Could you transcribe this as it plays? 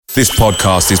This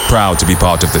podcast is proud to be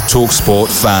part of the TalkSport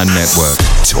Fan Network.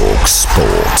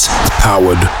 TalkSport.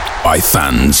 Powered by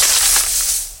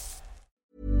fans.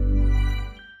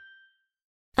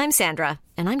 I'm Sandra,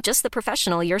 and I'm just the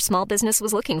professional your small business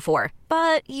was looking for.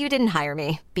 But you didn't hire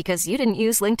me because you didn't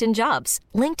use LinkedIn Jobs.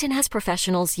 LinkedIn has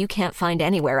professionals you can't find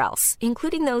anywhere else,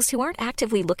 including those who aren't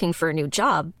actively looking for a new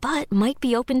job, but might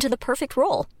be open to the perfect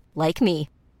role, like me.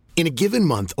 In a given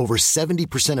month, over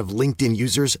 70% of LinkedIn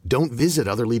users don't visit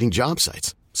other leading job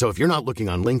sites. So if you're not looking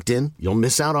on LinkedIn, you'll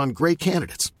miss out on great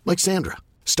candidates like Sandra.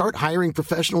 Start hiring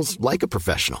professionals like a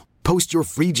professional. Post your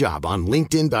free job on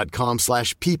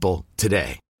linkedin.com/people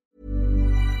today.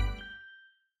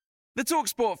 The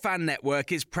TalkSport Fan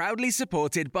Network is proudly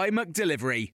supported by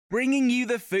McDelivery, bringing you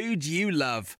the food you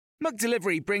love.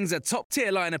 McDelivery brings a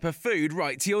top-tier lineup of food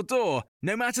right to your door.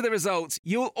 No matter the result,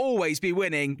 you'll always be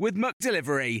winning with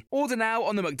McDelivery. Order now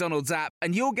on the McDonald's app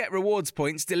and you'll get rewards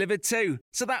points delivered too.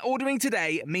 So that ordering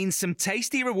today means some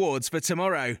tasty rewards for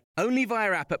tomorrow. Only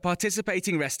via app at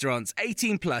participating restaurants.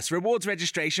 18 plus. Rewards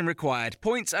registration required.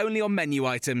 Points only on menu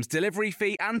items. Delivery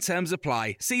fee and terms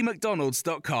apply. See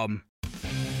mcdonalds.com.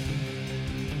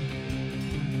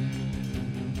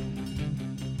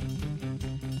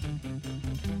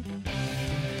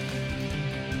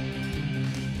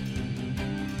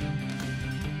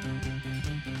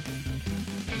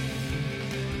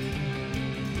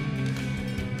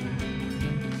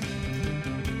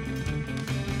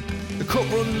 The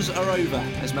cup runs are over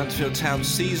as Mansfield Town's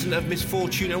season of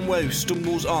misfortune and woe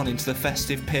stumbles on into the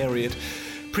festive period.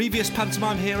 Previous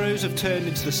pantomime heroes have turned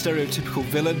into the stereotypical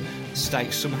villain.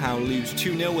 Stags somehow lose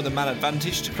 2-0 with a man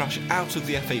advantage to crash out of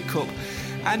the FA Cup.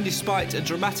 And despite a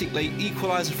dramatic late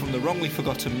equaliser from the wrongly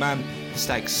forgotten man, the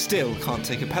Stags still can't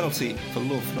take a penalty for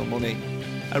love nor money.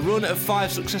 A run of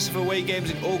 5 successive away games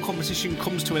in all competition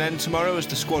comes to an end tomorrow as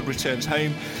the squad returns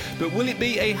home. But will it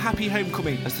be a happy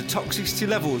homecoming as the toxicity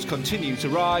levels continue to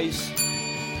rise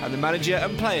and the manager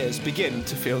and players begin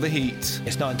to feel the heat?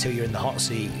 It's not until you're in the hot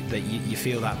seat that you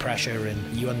feel that pressure and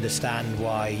you understand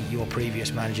why your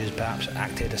previous managers perhaps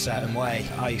acted a certain way.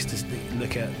 I used to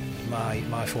look at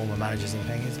my former managers and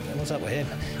think, what's up with him?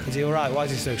 Is he all right? Why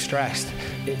is he so stressed?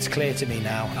 It's clear to me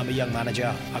now. I'm a young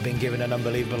manager. I've been given an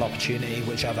unbelievable opportunity,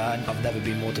 which I've earned. I've never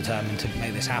been more determined to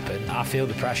make this happen. I feel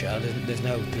the pressure. There's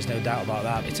no doubt about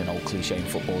that. It's an old cliche in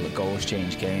football that goals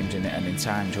change games, and in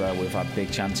times where we've had big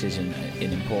chances in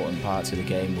important parts of the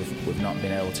game, we've not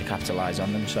been able to capitalise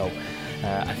on them. So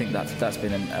I think that's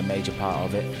been a major part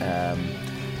of it.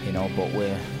 But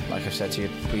we're, like I've said to you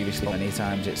previously many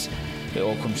times, it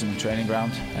all comes from the training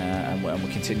ground, and we're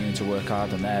continuing to work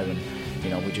hard on there. And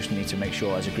we just need to make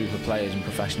sure as a group of players and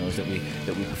professionals that we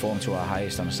perform to our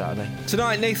highest on a Saturday.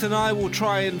 Tonight, Nathan and I will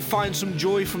try and find some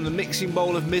joy from the mixing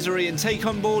bowl of misery and take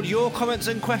on board your comments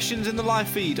and questions in the live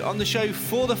feed on the show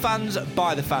for the fans,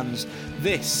 by the fans.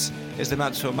 This is the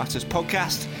Mansfield Matters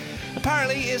podcast.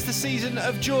 Apparently, it's the season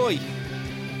of joy.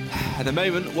 At the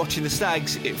moment, watching the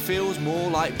Stags, it feels more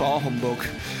like bar humbug.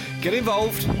 Get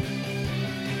involved.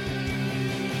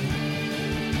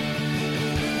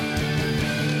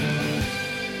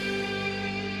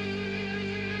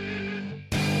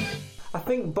 I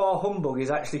think bar humbug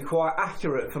is actually quite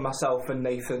accurate for myself and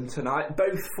Nathan tonight,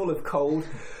 both full of cold,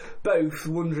 both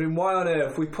wondering why on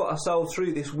earth we put ourselves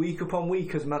through this week upon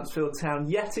week as Mansfield Town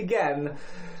yet again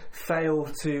fail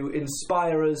to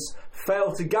inspire us,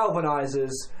 fail to galvanise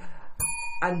us,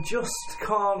 and just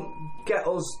can't get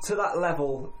us to that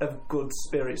level of good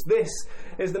spirits. This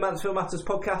is the Mansfield Matters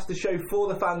podcast, the show for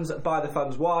the fans, by the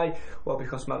fans. Why? Well,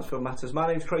 because Mansfield Matters. My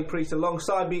name's Craig Priest,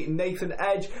 alongside me Nathan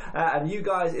Edge, and you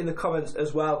guys in the comments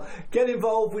as well. Get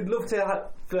involved. We'd love to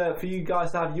for you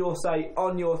guys to have your say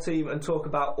on your team and talk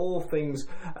about all things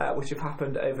which have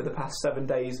happened over the past 7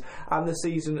 days and the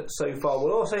season so far.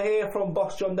 We'll also hear from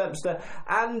boss John Dempster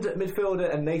and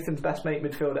midfielder and Nathan's best mate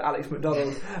midfielder Alex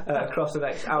McDonald across the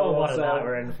next hour or so.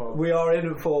 We're in for. We are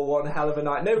in for one hell of a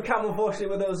night. No Cam,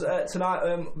 unfortunately, with us tonight.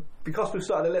 Because we've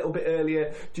started a little bit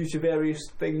earlier due to various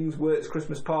things, works,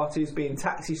 Christmas parties, being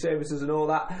taxi services and all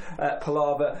that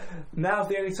palaver, now's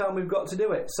the only time we've got to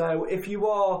do it. So if you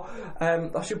are,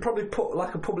 I should probably put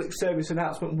like a public service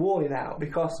announcement warning out,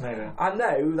 because Maybe. I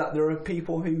know that there are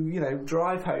people who,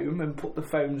 drive home and put the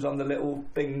phones on the little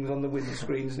things on the window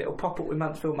screens and it'll pop up with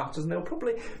Mansfield Matters, and they'll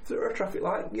probably, if they're a traffic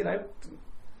light,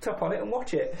 tap on it and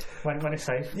watch it when it's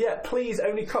safe. Yeah, please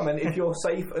only comment if you're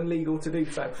safe and legal to do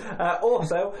so.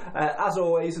 Also, as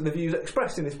always, the views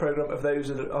expressed in this programme of those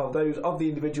of the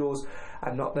individuals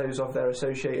and not those of their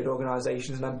associated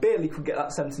organisations. And I barely could get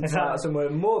that sentence out somewhere.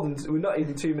 We're not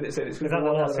even 2 minutes in. It's is that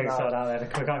the lawsuit sorted out there?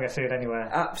 We can't get sued anywhere.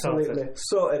 Absolutely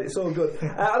sorted. It's all good.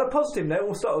 On a positive note,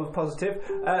 we'll start with a positive.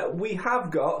 We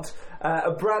have got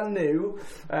a brand new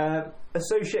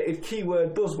associated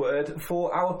keyword buzzword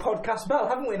for our podcast bell,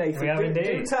 haven't we, Nathan? We have indeed.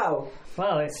 Do tell.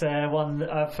 Well, it's one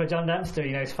for John Dempster.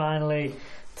 He's finally,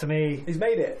 to me, he's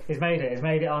made it. He's made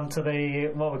it onto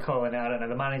the, what we're calling it, I don't know,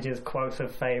 the manager's quotes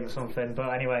of fame or something.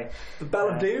 But anyway, the Bell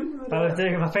of Doom. Bell of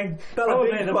Doom. I think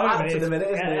probably at the moment.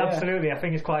 Absolutely, I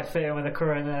think it's quite fitting with the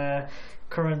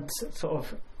current sort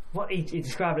of. What he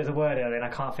described it as a word earlier, and I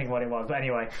can't think what it was. But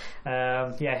anyway,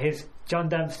 his John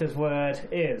Dempster's word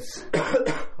is.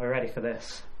 We're ready for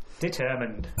this.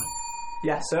 Determined.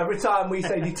 Yes. So every time we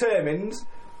say determined.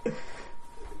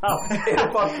 I'm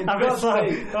a bit slow.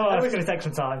 It's going to take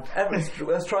some time.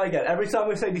 Let's try again. Every time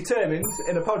we say determined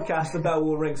in a podcast, the bell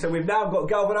will ring. So we've now got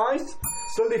galvanised,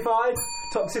 solidified,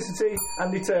 toxicity,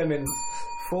 and determined.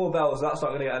 4 bells, that's not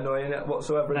going to get annoying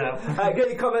whatsoever. No. Get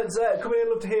your comments coming in.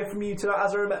 Love to hear from you tonight.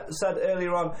 As I said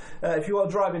earlier on, if you are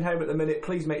driving home at the minute,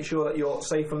 please make sure that you're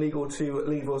safe and legal to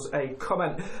leave us a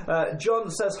comment. John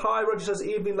says hi. Roger says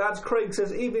evening lads. Craig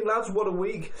says evening lads. What a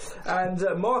week. And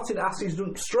Martin asks, he's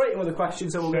jumped straight in with a question,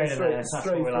 so we'll go straight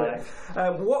through it.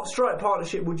 What strike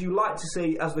partnership would you like to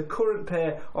see as the current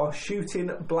pair are shooting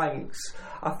blanks?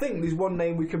 I think there's one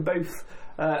name we can both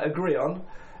agree on.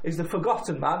 Is the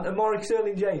forgotten man, Amari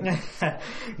Sterling-James.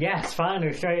 Yes,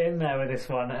 finally, straight in there with this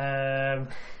one. I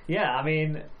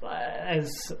mean,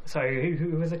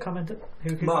 who was the commenter?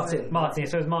 Martin.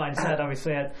 So as Martin said,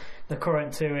 obviously, the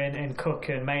current two in Cook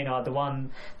and Maynard,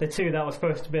 the two that were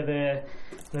supposed to be the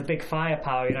big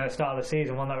firepower, at the start of the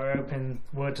season, one that were open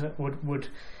would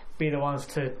be the ones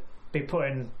to be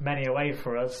putting many away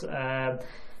for us.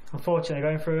 Unfortunately,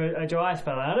 going through a dry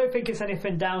spell. And I don't think it's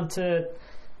anything down to.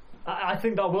 I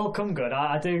think that will come good.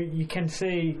 I do. You can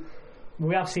see,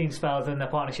 we have seen spells in the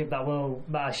partnership that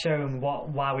have shown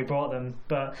why we brought them,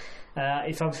 but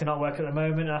it's obviously not working at the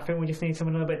moment. And I think we just need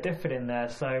someone a little bit different in there.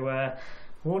 So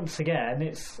once again,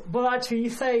 you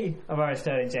say Amari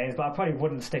Sterling-James, but I probably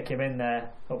wouldn't stick him in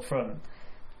there up front.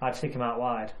 I'd stick him out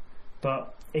wide,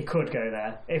 but he could go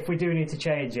there if we do need to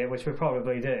change it, which we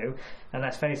probably do. And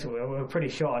let's face it, we're pretty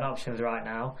short on options right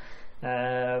now.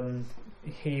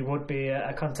 He would be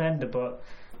a contender, but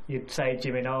you'd say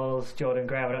Jimmy Knowles, Jordan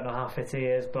Graham. I don't know how fit he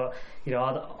is, but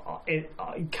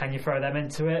can you throw them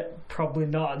into it? Probably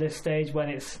not at this stage when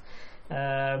it's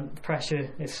pressure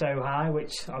is so high,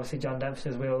 which obviously John Dempster,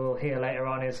 as we'll hear later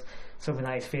on, is something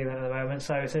that he's feeling at the moment.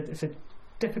 So it's a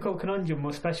difficult conundrum,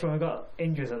 especially when we've got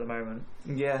injuries at the moment.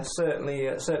 Yeah, certainly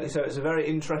so. It's a very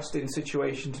interesting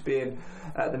situation to be in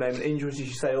at the moment. Injuries, as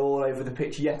you say, all over the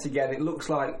pitch yet again. It looks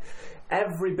like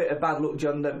every bit of bad luck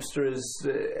John Dempster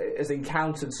has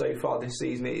encountered so far this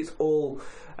season, it's all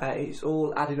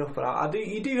adding up. And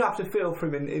you do have to feel for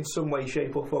him in some way,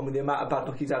 shape or form with the amount of bad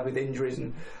luck he's had with injuries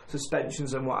and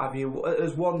suspensions and what have you.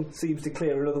 As one seems to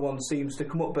clear, another one seems to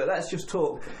come up. But let's just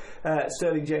talk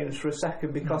Sterling-James for a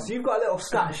second, because you've got a little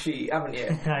stat sheet, haven't you?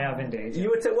 I have indeed. You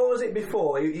were what was it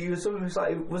before? You were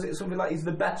was it something like he's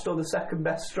the best or the second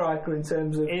best striker in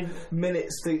terms of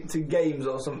minutes to games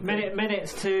or something?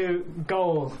 Minutes to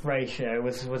goal ratio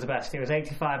was the best. It was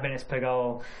 85 minutes per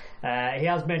goal. He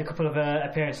has made a couple of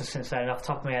appearances since then, and off the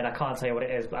top of my head I can't tell you what it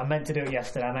is, but I meant to do it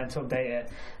yesterday. I meant to update it,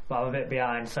 but I'm a bit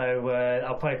behind, so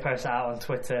I'll probably post that out on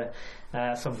Twitter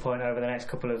at some point over the next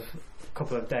couple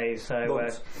of days. So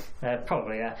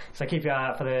probably, yeah. So keep your eye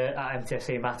out for the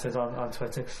MTFC Matters on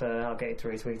Twitter, because I'll get you to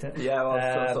retweet it. Yeah,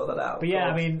 I'll sort that out. But yeah,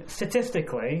 I mean,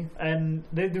 statistically, and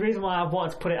the reason why I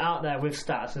wanted to put it out there with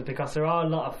stats is because there are a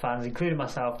lot of fans, including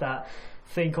myself, that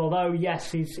think, although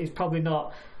yes, he's probably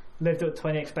not lived up to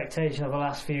any expectation of the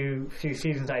last few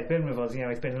seasons that he's been with us.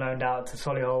 He's been loaned out to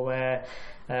Solihull, where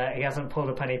he hasn't pulled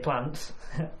up any plants.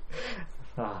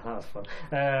 That was fun.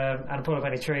 And pulled up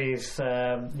any trees.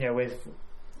 With.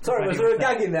 Sorry, was there a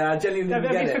gag in there? I genuinely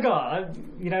didn't get it. You forgot.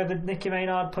 The Nicky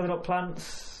Maynard pulling up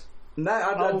plants.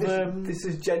 No, this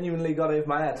has genuinely gone over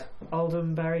my head.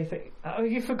 Oldham-Berry thing. Oh,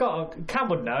 you forgot. Cam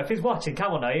would know. If he's watching,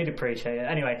 Cam would know. He'd appreciate it.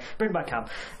 Anyway, bring back Cam.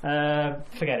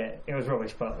 Forget it. It was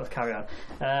rubbish, but let's carry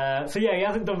on. So yeah, he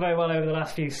hasn't done very well over the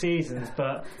last few seasons,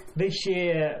 but this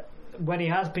year, when he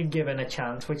has been given a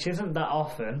chance, which isn't that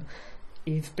often,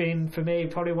 he's been, for me,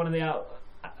 probably one of the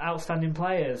outstanding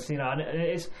players. And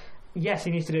it's yes,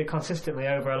 he needs to do it consistently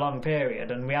over a long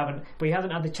period, and he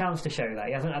hasn't had the chance to show that.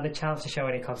 He hasn't had the chance to show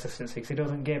any consistency because he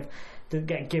doesn't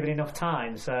get given enough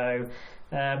time. So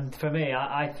for me,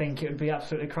 I think it would be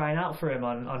absolutely crying out for him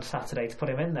on Saturday to put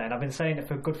him in there. And I've been saying it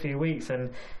for a good few weeks.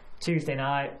 And Tuesday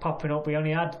night popping up, we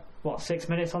only had 6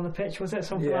 minutes on the pitch, was it,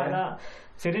 something like that?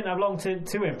 So he didn't have long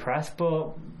to impress,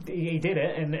 but he did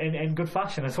it in good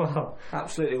fashion as well.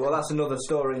 Absolutely. Well, that's another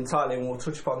story entirely, and we'll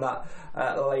touch upon that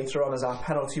later on as our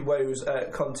penalty woes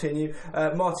continue.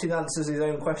 Martin answers his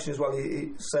own question as well.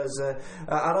 He says,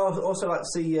 I'd also like to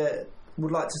see...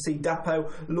 would like to see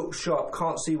Dapo look sharp.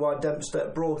 Can't see why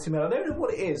Dempster brought him in. I don't know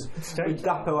what it is with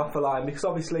Dapo off the line, because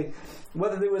obviously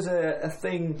whether there was a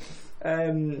thing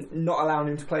not allowing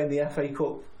him to play in the FA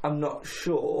Cup, I'm not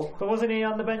sure. But wasn't he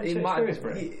on the bench at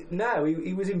Shrewsbury? No,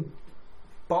 he was in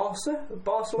Barcelona,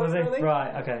 I think.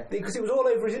 Right, okay. Because it was all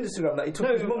over his Instagram that he took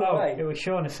his mum away. It was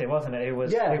Shaughnessy, wasn't it?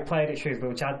 Who played at Shrewsbury,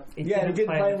 which he didn't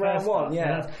play in round one.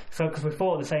 So because we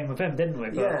thought the same with him, didn't we?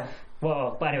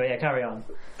 But, but anyway, carry on.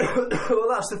 Well,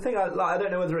 that's the thing. I don't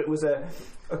know whether it was a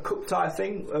cup tie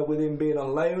thing with him being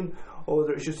on loan, or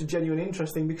whether it's just a genuine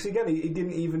interest thing. Because again, he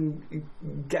didn't even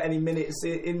get any minutes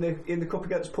in the cup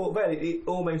against Port Vale. It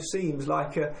almost seems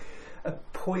like a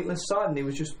pointless signing. He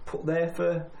was just put there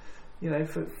for.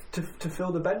 To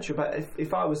fill the bench up.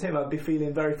 If I was him, I'd be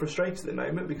feeling very frustrated at the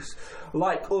moment, because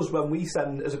like us, when we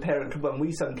send, as a parent, when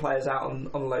we send players out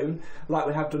on loan, like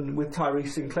we have done with Tyrese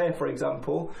Sinclair, for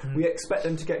example, we expect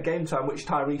them to get game time, which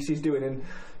Tyrese is doing, and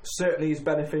certainly he's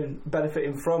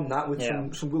benefiting from that with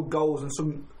some good goals and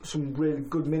some really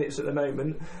good minutes at the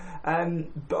moment.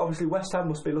 But obviously West Ham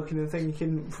must be looking and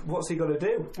thinking, what's he got to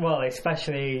do? Well,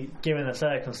 especially given the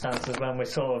circumstances when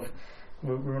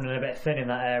we're running a bit thin in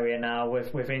that area now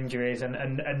with injuries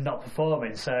and not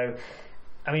performing. So,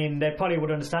 I mean, they probably would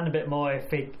understand a bit more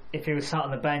if he was sat on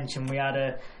the bench and we had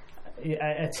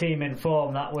a team in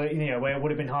form that where it would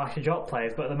have been harsh to drop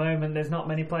players. But at the moment, there's not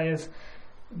many players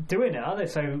doing it, are there?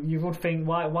 So you would think,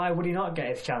 why would he not get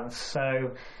his chance?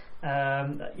 So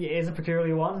it is a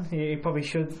peculiar one. He probably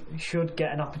should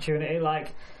get an opportunity.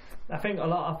 Like, I think a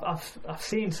lot. I've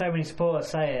seen so many supporters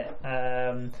say it.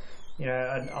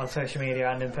 On social media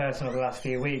and in person over the last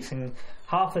few weeks, and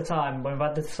half the time when we've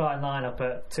had the starting lineup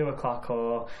at 2:00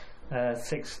 or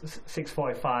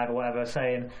 6:45 or whatever,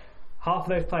 saying half of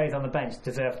those players on the bench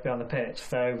deserve to be on the pitch.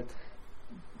 So,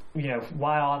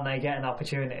 why aren't they getting an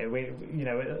opportunity?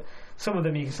 Some of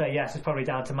them you can say yes, it's probably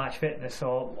down to match fitness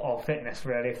or fitness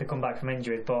really if they come back from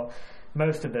injuries, but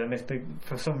most of them,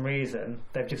 for some reason,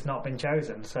 they've just not been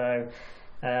chosen. So,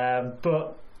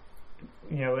 but.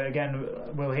 Again,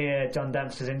 we'll hear John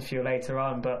Dempster's interview later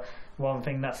on, but one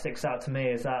thing that sticks out to me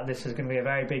is that this is going to be a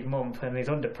very big month and he's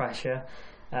under pressure,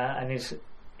 and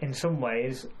in some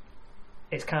ways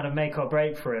it's kind of make or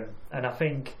break for him, and I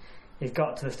think he's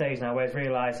got to the stage now where he's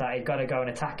realised that he's got to go and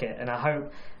attack it, and I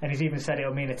hope, and he's even said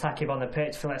it'll mean attack him on the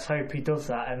pitch, so let's hope he does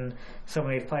that and some of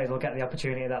these players will get the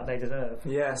opportunity that they deserve.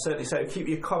 Yeah, certainly so. Keep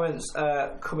your comments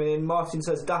coming in. Martin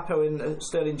says Dapo and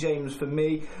Sterling James for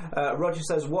me. Roger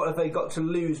says, what have they got to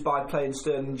lose by playing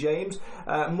Sterling James?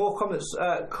 More comments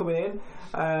coming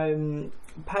in.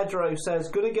 Pedro says,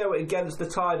 going to go against the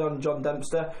tide on John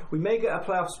Dempster. We may get a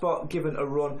playoff spot given a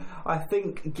run. I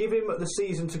think give him the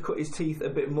season to cut his teeth a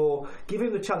bit more. Give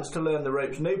him the chance to learn the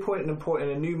ropes. No point in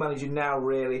appointing a new manager now,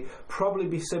 really. Probably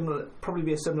be a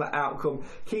similar outcome.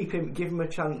 Keep him, give him a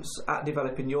chance at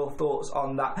developing. Your thoughts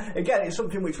on that? Again, it's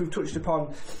something which we've touched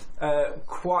upon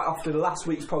quite often. Last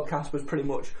week's podcast was pretty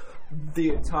much the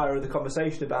entire of the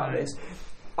conversation about this.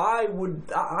 I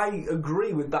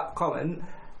agree with that comment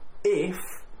if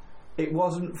it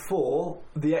wasn't for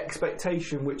the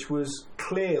expectation which was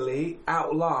clearly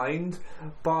outlined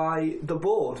by the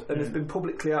board and has been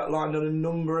publicly outlined on a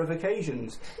number of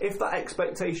occasions. If that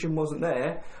expectation wasn't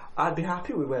there, I'd be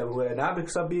happy with where we were now,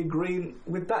 because I'd be agreeing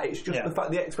with that. It's just the fact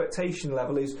the expectation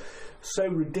level is so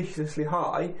ridiculously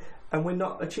high and we're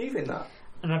not achieving that.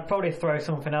 And I'd probably throw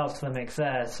something else to the mix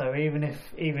there. So even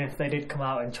if they did come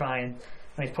out and try and,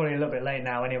 I mean, it's probably a little bit late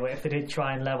now anyway, if they did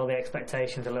try and level the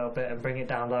expectations a little bit and bring it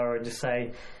down lower and just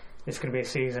say it's going to be a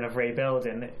season of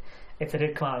rebuilding, if they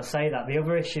did come out and say that, the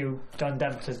other issue John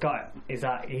Dempster's got is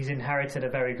that he's inherited a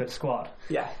very good squad.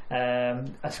 Yeah.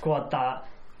 A squad that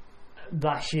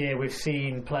last year we've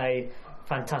seen play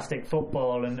fantastic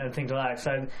football and things like that.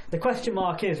 So the question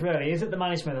mark is really, is it the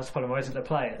management that's the problem or is it the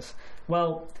players?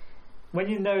 Well, when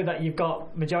you know that you've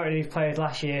got majority of these players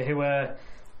last year who were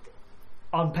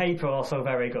on paper also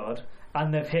very good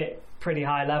and they've hit pretty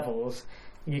high levels,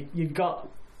 you've got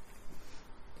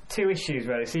two issues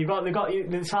really. So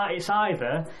it's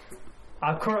either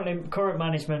our current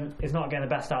management is not getting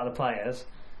the best out of the players,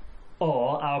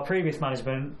 or our previous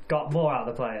management got more out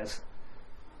of the players.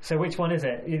 So which one is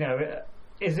it?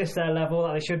 Is this their level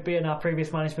that they should be, and our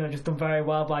previous management have just done very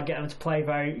well by getting them to play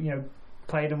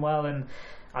played them well? And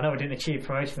I know we didn't achieve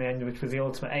promotion in the end, which was the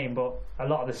ultimate aim, but a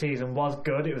lot of the season was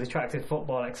good. It was attractive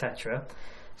football, etc.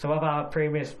 So have our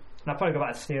previous, and I'll probably go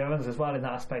back to Steve Owens as well in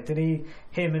that aspect. Did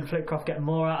him and Flitcroft get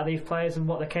more out of these players than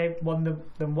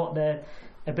what their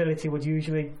ability would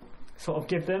usually sort of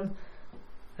give them?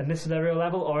 And this is their real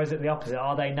level, or is it the opposite?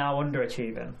 Are they now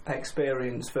underachieving?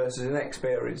 Experience versus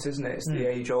inexperience, isn't it? It's the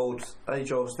age-old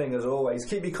thing, as always.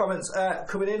 Keep your comments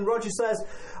coming in. Roger says,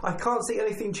 I can't see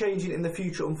anything changing in the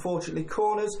future, unfortunately.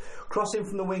 Corners, crossing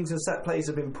from the wings and set plays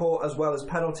have been poor, as well as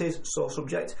penalties. Sore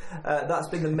subject. That's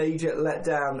been the major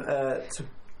letdown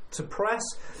to press.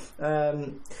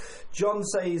 John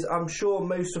says, I'm sure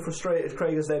most are frustrated,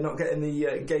 Craig, as they're not getting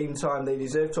the game time they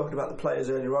deserve, talking about the players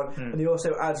earlier on. And he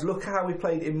also adds, look how we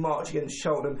played in March against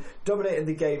Cheltenham, dominated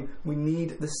the game. We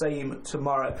need the same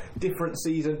tomorrow. Different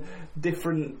season,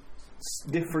 different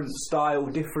style,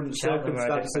 different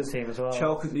circumstances. Different team as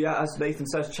well. As Nathan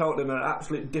says, Cheltenham are an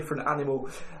absolute different animal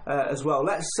as well.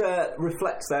 Let's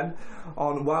reflect then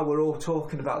on why we're all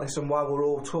talking about this and why we're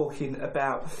all talking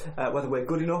about whether we're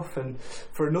good enough, and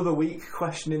for another week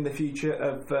questioning the future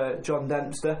of John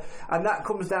Dempster. And that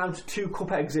comes down to 2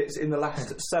 cup exits in the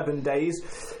last 7 days.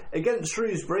 Against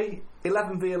Shrewsbury,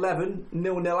 11v11,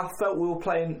 0-0. I felt we were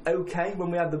playing okay when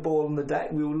we had the ball on the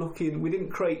deck. We were looking, we didn't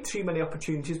create too many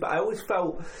opportunities, but I always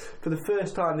felt for the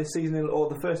first time this season, or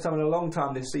the first time in a long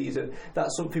time this season, that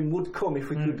something would come if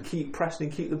we could keep pressing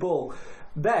and keep the ball.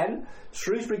 Then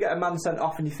Shrewsbury get a man sent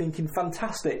off, and you're thinking,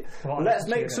 fantastic, let's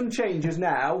make some changes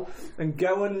now and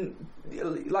go and,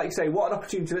 like you say, what an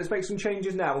opportunity. Let's make some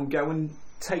changes now and go and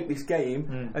take this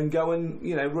game and go and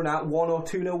run out 1 or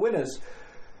 2-0 winners.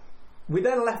 We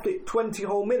then left it 20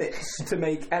 whole minutes to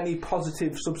make any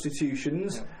positive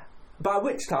substitutions, by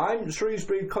which time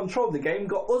Shrewsbury controlled the game,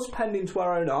 got us penned into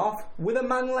our own half with a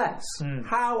man less.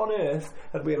 How on earth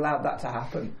had we allowed that to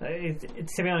happen?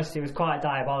 To be honest, it was quite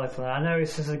diabolical. I know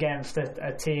this is against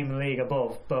a team league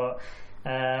above, but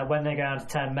when they go down to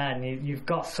 10 men, you've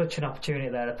got such an opportunity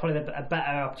there. Probably a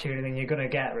better opportunity than you're going to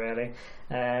get, really,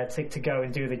 to go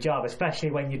and do the job,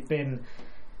 especially when you've been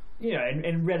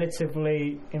in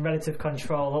relative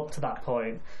control up to that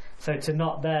point. So to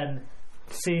not then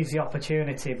seize the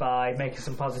opportunity by making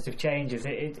some positive changes,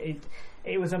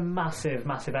 it was a massive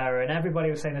error, and everybody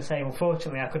was saying the same.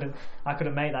 Unfortunately, I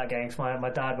couldn't make that game because my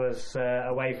dad was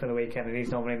away for the weekend, and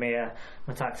he's normally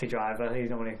my taxi driver. We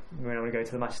normally go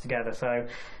to the match together. So,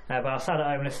 but I sat at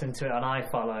home listening to it on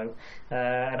iFollow,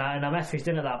 and I messaged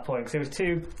in at that point because there was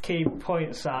 2 key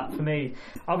points that for me.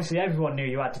 Obviously, everyone knew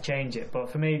you had to change it, but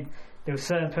for me, there was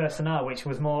certain personnel which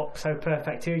was more so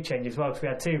perfect to change as well, because we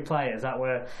had 2 players that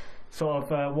were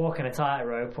sort of walking a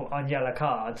tightrope on yellow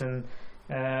cards, and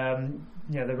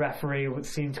the referee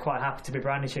seemed quite happy to be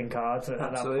brandishing cards at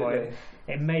that point.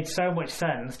 It made so much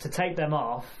sense to take them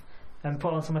off and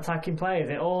put on some attacking players.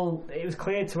 It was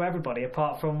clear to everybody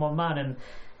apart from one man, and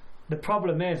the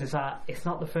problem is that it's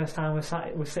not the first time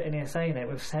we're sitting here saying it.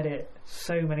 We've said it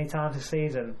so many times this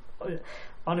season.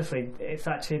 Honestly, it's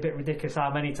actually a bit ridiculous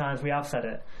how many times we have said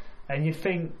it. And you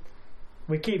think,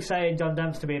 we keep saying John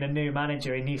Dempster being a new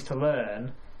manager, he needs to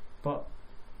learn, but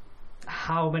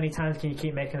how many times can you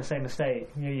keep making the same mistake?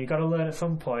 You've got to learn at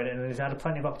some point, and he's had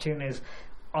plenty of opportunities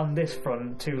on this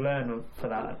front to learn for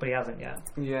that, but he hasn't yet.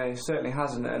 Yeah, he certainly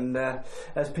hasn't, and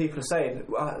as people are saying,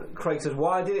 Craig says,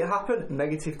 why did it happen?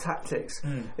 Negative tactics.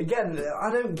 Again, I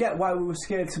don't get why we were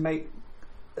scared to make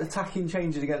attacking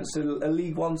changes against a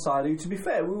League One side who, to be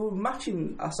fair, we were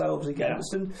matching ourselves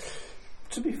against, and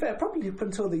to be fair, probably up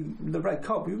until the red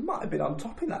card, we might have been on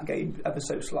top in that game ever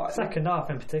so slightly. Second half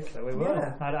in particular, we were.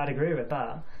 Yeah. I'd agree with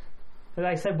that. But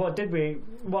I said, what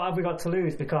have we got to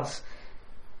lose? Because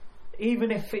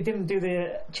even if it didn't do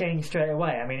the change straight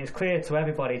away, I mean, it's clear to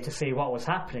everybody to see what was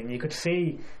happening. You could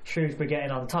see Shrewsbury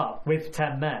getting on top with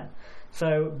 10 men.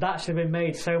 So that should have been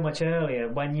made so much earlier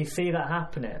when you see that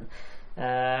happening.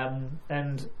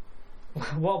 And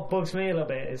what bugs me a little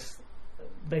bit is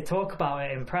they talk about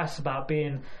it in press about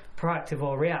being proactive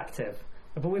or reactive,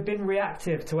 but we've been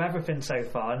reactive to everything so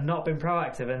far and not been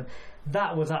proactive, and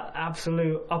that was an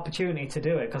absolute opportunity to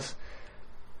do it. Because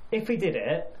if we did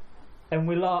it and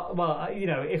we lost,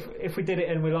 if we did it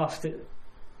and we lost it,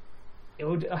 it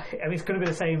would. I mean, it's going to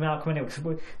be the same outcome anyway.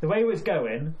 Because the way it was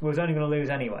going, we was only going to lose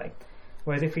anyway.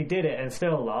 Whereas if we did it and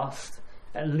still lost,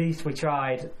 at least we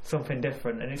tried something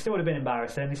different, and it still would have been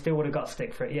embarrassing. We still would have got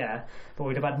stick for it, yeah, but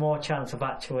we'd have had more chance of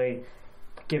actually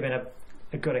giving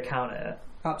a good account at it.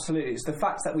 Absolutely. It's the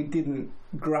fact that we didn't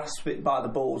grasp it by the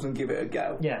balls and give it a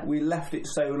go. Yeah. We left it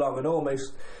so long and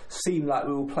almost seemed like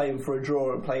we were playing for a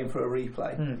draw and playing for a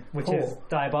replay. Which is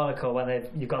diabolical when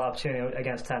you've got an opportunity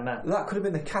against 10 men. That could have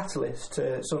been the catalyst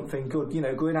to something good,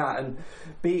 going out and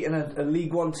beating a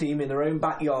League One team in their own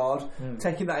backyard,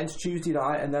 taking that into Tuesday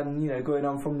night and then, going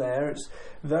on from there. It's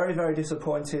very, very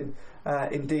disappointing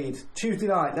indeed. Tuesday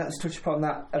night, let's touch upon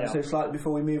that episode slightly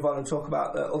before we move on and talk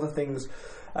about other things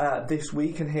this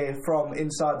week and hear from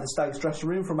inside the Stags dressing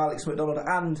room from Alex McDonald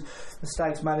and the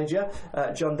Stags manager,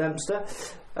 John Dempster.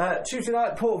 Tuesday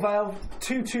night, Port Vale,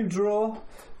 2-2 draw.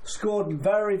 Scored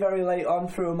very, very late on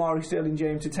through Amari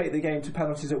Sterling-James to take the game to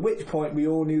penalties, at which point we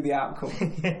all knew the outcome.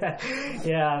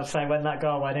 Yeah, I'd say when that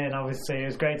goal went in, obviously it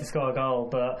was great to score a goal,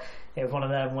 but it was one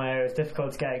of them where it was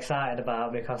difficult to get excited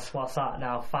about because what's that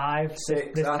now, 5?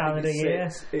 6 this calendar year?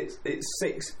 It's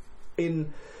 6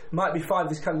 in... Might be 5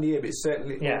 this calendar year, but it's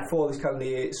certainly 4 this calendar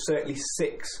year. It's certainly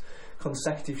 6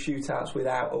 consecutive shootouts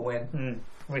without a win,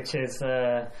 which is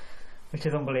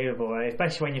unbelievable,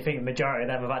 especially when you think the majority of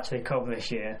them have actually come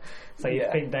this year. So you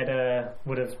think they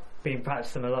would have been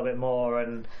practicing a little bit more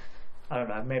and I don't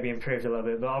know, maybe improved a little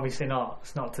bit, but obviously not.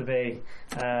 It's not to be.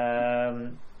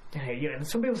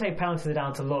 Some people say penalties are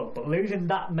down to luck, but losing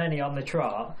that many on the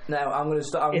trot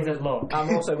isn't luck.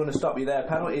 I'm also going to stop you there.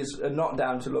 Penalties are not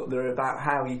down to luck, they're about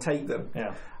how you take them.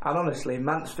 Yeah. And honestly,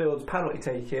 Mansfield's penalty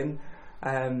taking,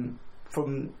 from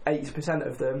 80%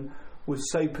 of them,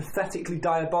 was so pathetically,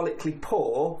 diabolically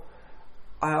poor.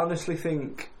 I honestly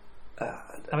think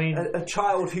an infant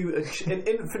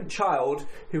child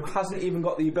who hasn't even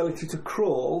got the ability to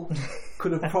crawl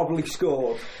could have probably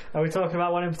scored. Are we talking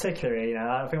about one in particular?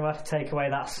 I think we'll have to take away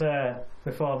that Sir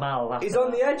before Mal. He's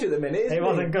on the edge at the minute, isn't he? It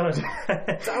wasn't good.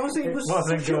 It was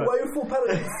such a woeful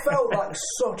penalty. It felt like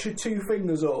such a 2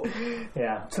 fingers up.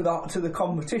 Yeah. To the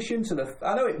competition.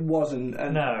 I know it wasn't.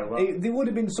 And there would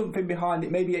have been something behind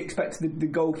it. Maybe expected the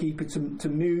goalkeeper to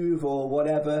move or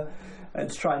whatever, and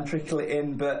to try and trickle it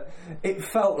in, but it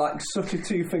felt like such a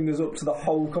 2 fingers up to the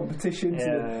whole competition,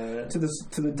 to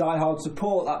the die-hard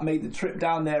support that made the trip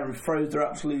down there and froze their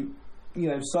absolute,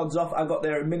 sods off. I got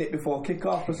there a minute before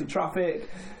kick-off because of traffic.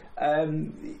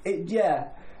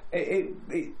 It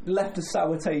left a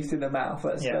sour taste in the mouth.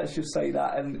 Let's just say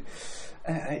that, and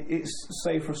it's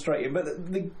so frustrating. But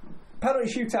the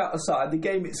penalty shootout aside, the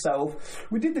game itself,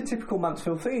 we did the typical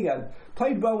Mansfield thing again.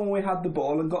 Played well when we had the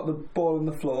ball and got the ball on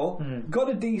the floor, got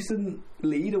a decent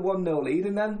lead, a 1-0 lead,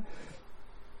 and then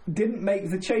didn't make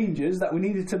the changes that we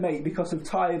needed to make because of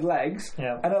tired legs,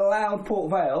 and allowed Port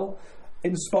Vale,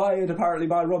 inspired apparently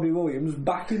by Robbie Williams,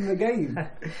 back in the game.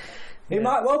 It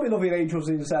might well be loving Angels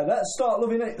instead. Let's start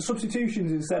loving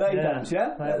substitutions instead, Dance,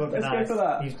 yeah? Let's go for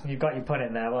that. You've got your pun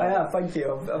in there. I have, thank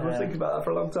you. I've been thinking about that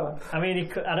for a long time. I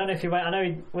mean, I don't know if you went. I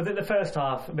know was it the first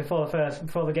half before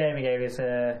the game he gave his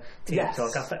team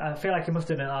talk. I feel like he must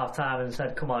have done it at half time and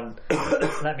said, "Come on,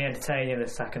 let me entertain you in the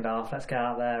second half. Let's get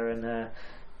out there and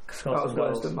score some goals." That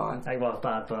was worse than mine. It was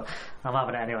bad, but I'm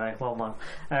having it anyway.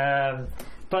 1-1.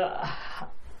 But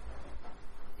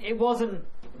it wasn't.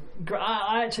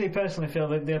 I actually personally feel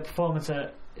that the performance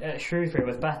at Shrewsbury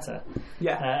was better.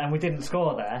 Yeah. And we didn't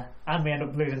score there, and we ended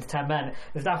up losing to 10 men.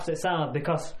 It's daft as it sounds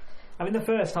because, the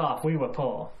first half we were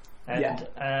poor. And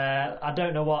I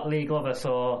don't know what Lee Glover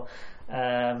saw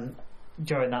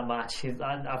during that match.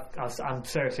 I'm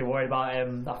seriously worried about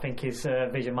him. I think his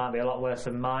vision might be a lot worse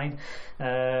than mine.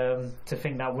 To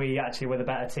think that we actually were the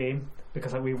better team.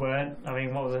 Because we weren't.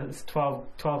 What was it? It's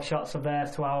 12 shots of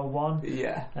theirs to our 1.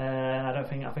 Yeah. I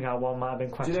think our 1 might have been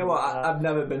questionable. Do you know what? I've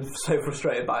never been so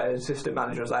frustrated by an assistant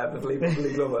manager as I have with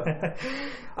Lee Glover.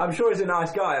 I'm sure he's a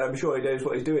nice guy and I'm sure he knows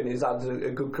what he's doing. He's had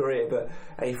a good career, but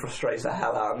he frustrates the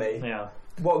hell out of me. Yeah.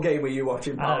 What game were you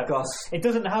watching, Marcos? It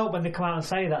doesn't help when they come out and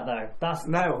say that, though. That's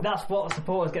what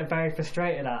supporters get very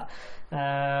frustrated at.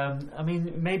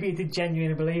 Maybe he did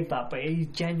genuinely believe that, but he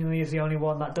genuinely is the only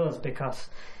one that does because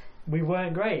we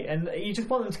weren't great, and you just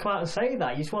want them to come out and say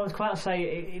that. You just want them to come out and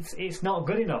say it's not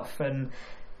good enough, and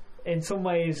in some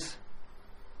ways,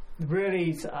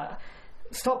 really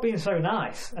stop being so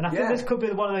nice. And I think this could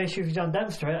be one of the issues with John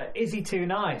Dempster. Is he too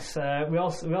nice? We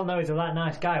all know he's a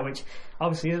nice guy, which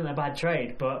obviously isn't a bad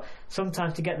trade. But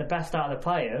sometimes to get the best out of the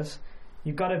players,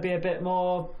 you've got to be a bit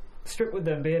more strict with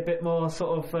them, be a bit more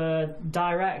sort of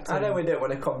direct. I know we don't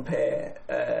want to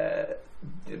compare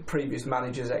previous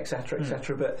managers,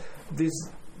 etc., but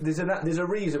there's a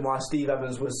reason why Steve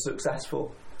Evans was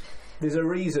successful. There's a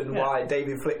reason why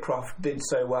David Flitcroft did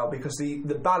so well, because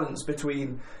the balance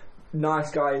between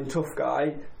nice guy and tough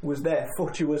guy was there.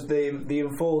 Futcher was the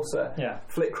enforcer. Yeah.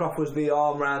 Flitcroft was the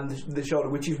arm around the shoulder,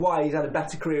 which is why he's had a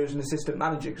better career as an assistant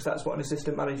manager, because that's what an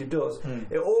assistant manager does.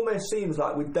 It almost seems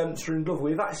like with Dempster and Glover,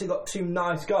 we've actually got two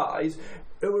nice guys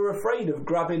who were afraid of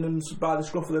grabbing them by the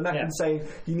scruff of the neck and saying,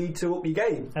 you need to up your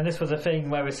game. And this was a thing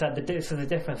where we said this is the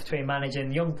difference between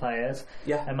managing young players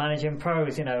and managing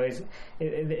pros. You know, is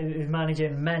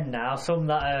managing men now, some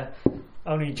that are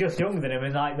only just younger than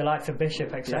him, like the likes of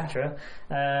Bishop, etc.,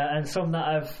 and some that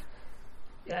have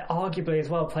arguably as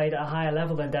well played at a higher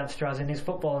level than Dempster has in his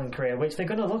footballing career, which they're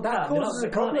going to look at. They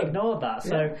can't ignore that.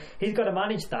 So he's got to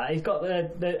manage that. He's got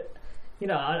the you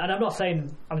know, and I'm not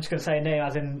saying, I'm just going to say a name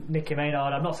as in Nicky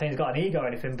Maynard. I'm not saying he's got an ego or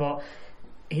anything, but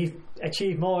he's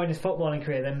achieved more in his footballing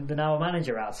career than our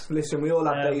manager has. Listen, we all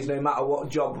have days, no matter what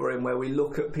job we're in, where we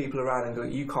look at people around and go,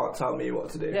 you can't tell me what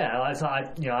to do. Yeah, it's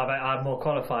like, you know, I'm more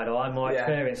qualified or I'm more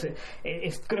experienced.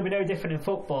 It's going to be no different in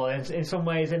football in some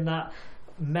ways, in that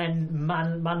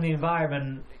manly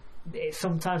environment, it's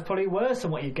sometimes probably worse than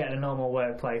what you get in a normal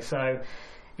workplace. So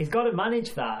he's got to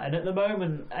manage that, and at the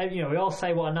moment, you know, we all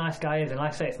say what a nice guy is, and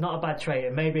like I say, it's not a bad trait.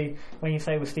 And maybe when you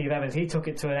say with Steve Evans, he took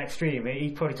it to an extreme.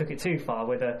 He probably took it too far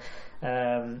with a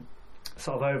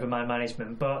sort of overman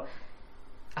management. But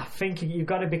I think you've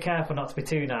got to be careful not to be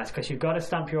too nice, because you've got to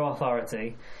stamp your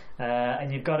authority,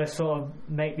 and you've got to sort of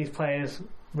make these players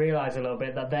realise a little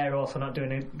bit that they're also not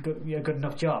doing a good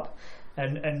enough job,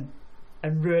 and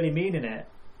really meaning it.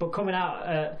 But coming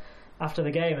out after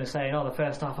the game and saying, the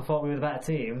first half I thought we were the better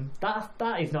team,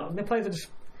 that is not. The players just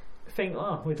think,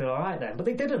 we did alright then. But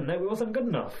they didn't. It wasn't good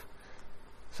enough.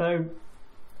 So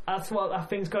that's what I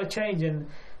think's got to change. And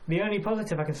the only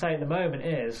positive I can say at the moment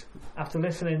is, after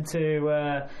listening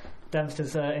to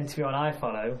Dempster's interview on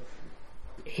iFollow,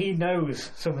 he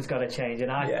knows something's got to change.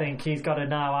 And I think he's got to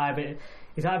now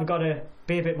he's either got to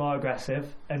be a bit more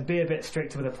aggressive and be a bit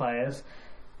stricter with the players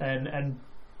and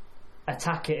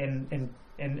attack it in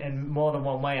more than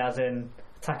one way, as in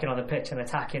attacking on the pitch and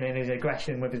attacking in his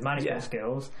aggression with his management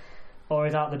skills, or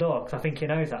he's out the door, because I think he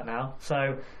knows that now.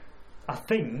 So I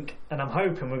think, and I'm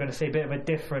hoping, we're going to see a bit of a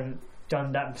different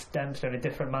John Dempster and a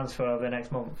different Mansfield over the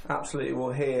next month. Absolutely.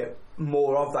 We'll hear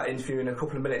more of that interview in a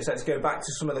couple of minutes. Let's go back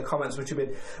to some of the comments which have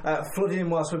been flooding in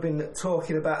whilst we've been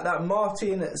talking about that.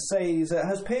 Martin says,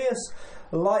 has Pearce,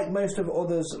 like most of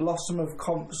others, lost some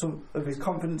of his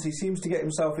confidence? He seems to get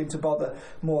himself into bother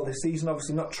more this season.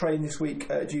 Obviously not trained this week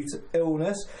due to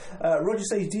illness. Roger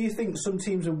says, do you think some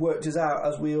teams have worked us out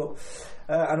as we all...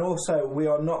 and also, we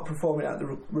are not performing at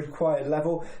the required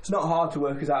level. It's not hard to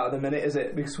work us out at the minute, is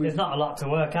it? Because there's not a lot to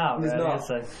work out, really, is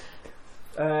there?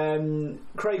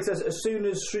 Craig says, as soon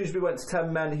as Shrewsbury went to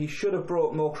 10 men, he should have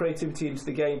brought more creativity into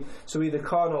the game, so either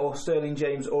Carner or Sterling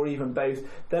James, or even both.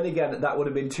 Then again, that would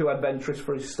have been too adventurous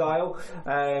for his style.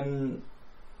 Alan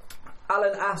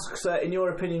asks, in your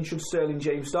opinion, should Sterling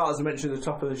James start? As I mentioned at the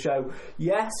top of the show,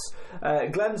 yes.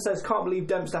 Glenn says, can't believe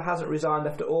Dempster hasn't resigned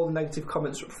after all the negative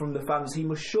comments from the fans. He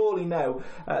must surely know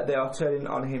they are turning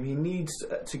on him. He needs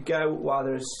to go while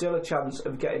there is still a chance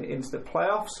of getting into the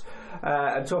playoffs.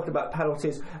 And talking about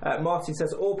penalties, Martin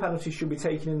says all penalties should be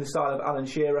taken in the style of Alan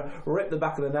Shearer, rip the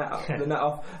back of the net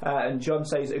off, and John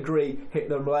says agree, hit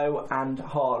them low and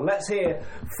hard. Let's hear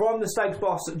from the Stags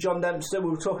boss, John Dempster. We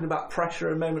were talking about pressure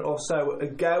a moment or so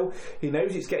ago. He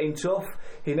knows it's getting tough.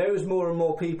 He knows more and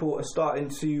more people are starting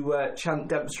to chant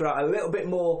Dempster out a little bit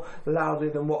more loudly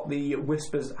than what the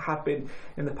whispers have been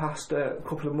in the past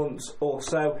couple of months or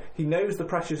so. He knows the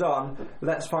pressure's on.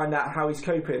 Let's find out how he's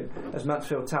coping as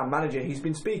Mansfield Town manager. He's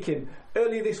been speaking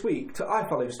earlier this week to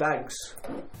iFollow Stags.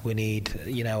 We need,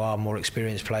 our more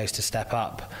experienced players to step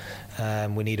up.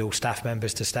 We need all staff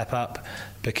members to step up,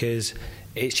 because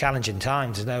it's challenging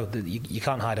times. You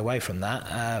can't hide away from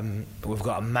that. We've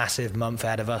got a massive month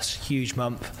ahead of us, huge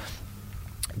month.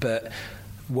 But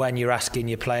when you're asking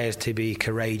your players to be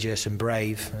courageous and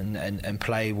brave and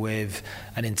play with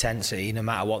an intensity, no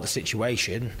matter what the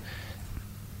situation,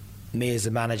 me as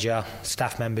the manager,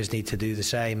 staff members need to do the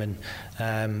same, and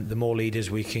the more leaders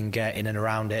we can get in and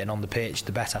around it and on the pitch,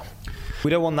 the better. We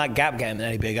don't want that gap getting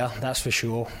any bigger, that's for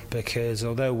sure, because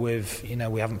although we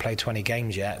haven't played 20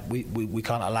 games yet, we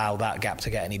can't allow that gap to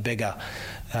get any bigger.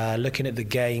 Looking at the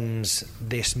games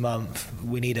this month,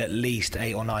 we need at least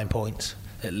 8 or 9 points,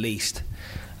 at least,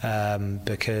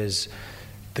 because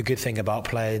the good thing about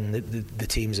playing the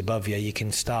teams above you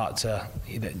can start to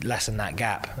lessen that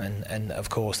gap, and of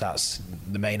course that's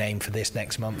the main aim for this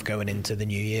next month going into the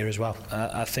new year as well.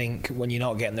 I think when you're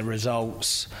not getting the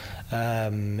results,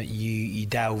 you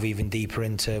delve even deeper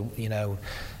into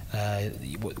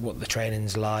what the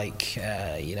training's like,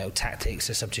 tactics,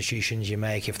 the substitutions you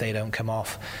make if they don't come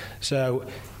off. So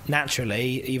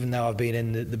naturally, even though I've been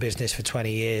in the business for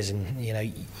 20 years and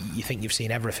you think you've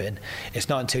seen everything, it's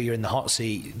not until you're in the hot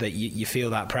seat that you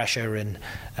feel that pressure, and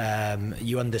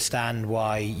you understand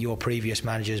why your previous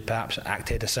managers perhaps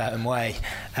acted a certain way.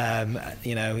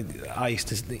 I used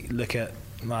to look at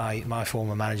my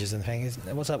former managers and think,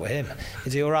 what's up with him?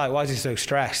 Is he all right? Why is he so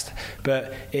stressed?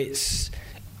 But it's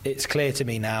clear to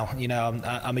me now.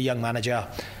 I'm a young manager.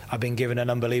 I've been given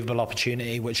an unbelievable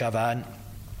opportunity, which I've earned,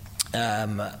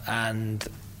 and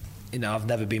I've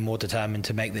never been more determined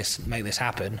to make this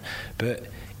happen. But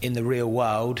in the real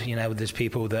world, there's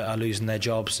people that are losing their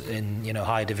jobs in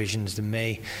higher divisions than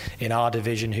me, in our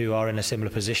division, who are in a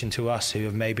similar position to us, who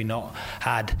have maybe not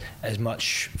had as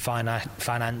much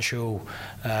financial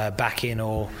backing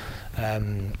or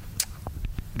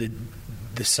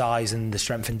the size and the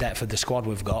strength and depth of the squad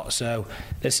we've got. So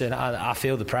listen, I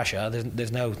feel the pressure.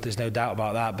 There's no doubt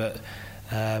about that. But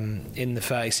in the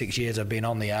 36 years I've been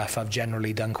on the earth, I've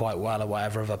generally done quite well at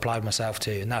whatever I've applied myself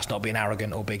to, and that's not being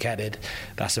arrogant or big-headed.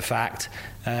 That's a fact.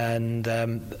 And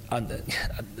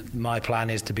my plan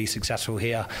is to be successful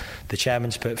here. The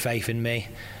chairman's put faith in me.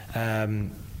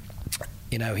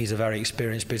 He's a very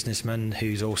experienced businessman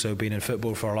who's also been in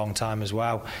football for a long time as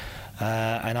well.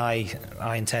 And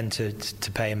I intend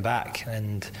to pay him back,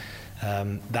 and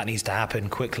that needs to happen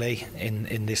quickly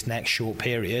in this next short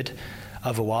period.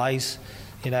 Otherwise,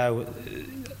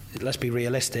 let's be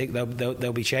realistic.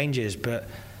 There'll be changes, but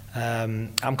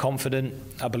I'm confident.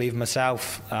 I believe in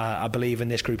myself. I believe in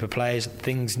this group of players.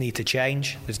 Things need to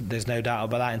change. There's no doubt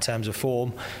about that in terms of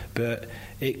form, but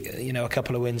a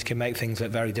couple of wins can make things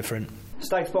look very different.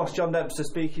 Stags boss John Dempster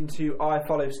speaking to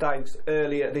iFollow Stags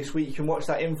earlier this week. You can watch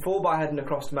that in full by heading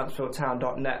across to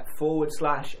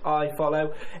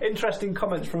mansfieldtown.net/iFollow. Interesting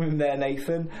comments from him there,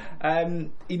 Nathan.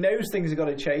 He knows things are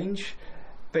going to change,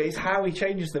 but it's how he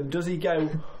changes them. Does he go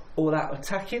all out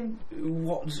attacking?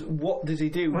 What does he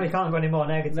do? Well, he can't go any more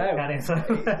negative, can he? So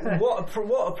what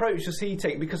approach does he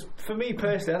take? Because for me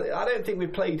personally, I don't think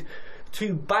we've played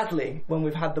too badly when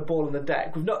we've had the ball on the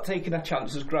deck. We've not taken our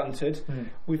chances granted.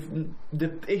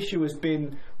 The issue has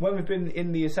been when we've been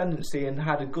in the ascendancy and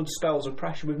had a good spells of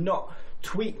pressure, we've not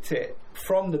tweaked it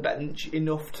from the bench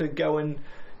enough to go and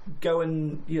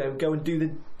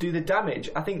do the damage.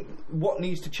 I think what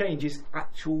needs to change is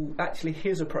actually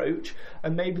his approach,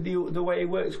 and maybe the way he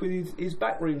works with his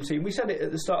backroom team. We said it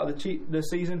at the start of the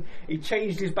season. He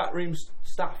changed his backroom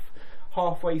staff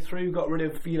halfway through, got rid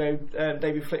of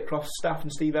David Flitcroft's staff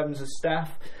and Steve Evans'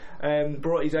 staff,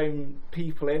 brought his own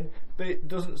people in, but it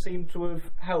doesn't seem to have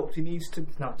helped. He needs to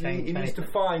needs to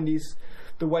find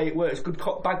the way it works. Good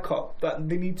cop, bad cop. That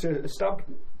they need to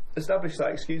establish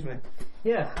that. Excuse me.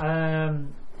 Yeah.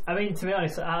 I mean, to be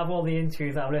honest, out of all the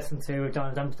interviews that I've listened to with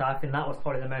John Dempster, I think that was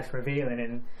probably the most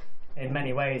revealing in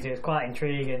many ways. It was quite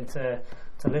intriguing to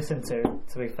listen to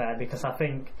be fair, because I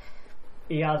think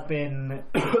he has been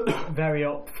very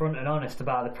upfront and honest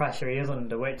about the pressure he is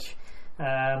under, which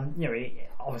he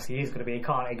obviously is going to be. He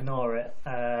can't ignore it,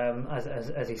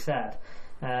 as he said,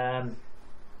 and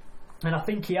I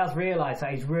think he has realised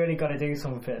that he's really got to do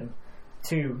something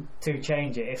to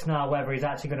change it. It's now whether he's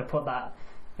actually going to put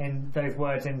those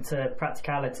words into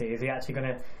practicality. Is he actually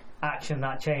going to action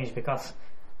that change? Because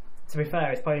to be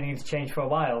fair, it's probably needs to change for a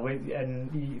while.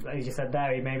 And as you said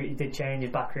there, he did change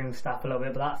his backroom staff a little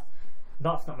bit, but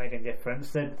that's not made any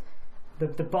difference. The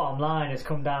bottom line has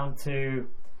come down to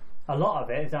a lot of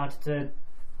it is down to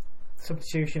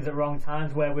substitutions at wrong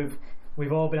times, where we've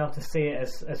all been able to see it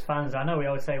as fans. I know we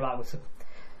always say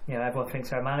everyone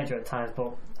thinks they're a manager at times,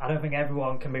 but I don't think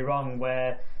everyone can be wrong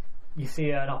where you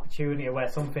see an opportunity where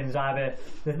something's either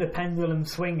the pendulum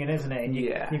swinging, isn't it? And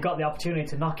you've got the opportunity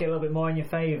to knock it a little bit more in your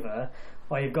favour,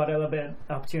 or you've got a little bit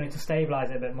opportunity to stabilise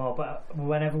it a bit more. But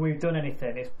whenever we've done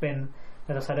anything, it's been,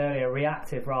 as I said earlier,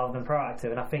 reactive rather than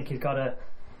proactive. And I think he's got to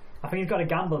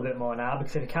gamble a bit more now,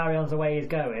 because if he carry on the way he's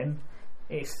going,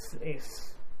 it's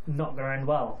not going to end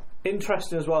well.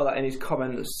 Interesting as well that in his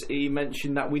comments he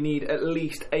mentioned that we need at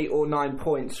least 8 or 9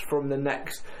 points from the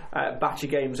next batch of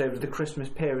games over the Christmas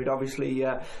period. Obviously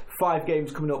 5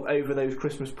 games coming up over those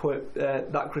Christmas period.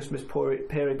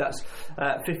 That's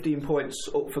 15 points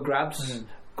up for grabs.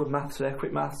 Good maths there,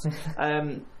 quick maths.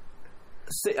 I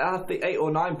think 8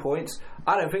 or 9 points,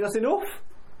 I don't think that's enough.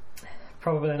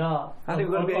 Probably not. I think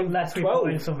we're going to be unless we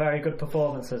put in some very good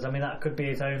performances. I mean, that could be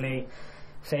his only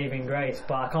saving grace,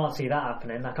 but I can't see that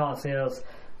happening. I can't see us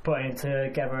putting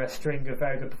together a string of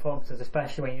very good performances,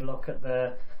 especially when you look at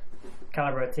the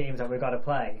calibre of teams that we've got to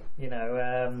play.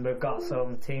 We've got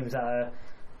some teams that are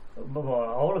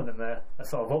all of them are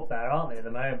sort of up there, aren't they, at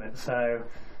the moment? So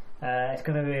it's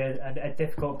going to be a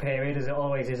difficult period, as it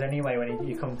always is anyway when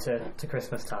you come to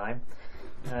Christmas time.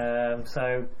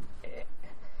 So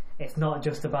it's not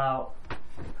just about,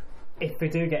 if we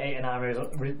do get 8 or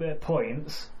 9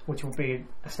 points, which will be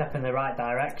a step in the right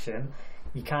direction,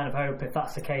 you kind of hope if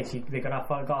that's the case, they're going to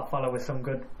got to follow with some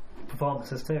good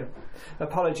performances too.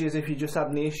 Apologies if you just had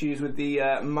any issues with the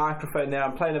microphone there.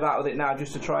 I'm playing about with it now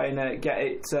just to try and get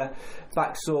it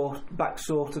back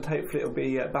sorted. Hopefully it'll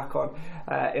be back on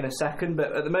in a second,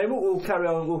 but at the moment we'll carry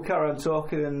on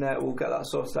talking, and we'll get that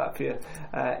sorted out for you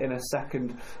in a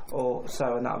second or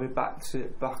so, and that'll be back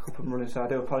up and running. So I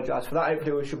do apologise for that.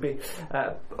 Hopefully we should be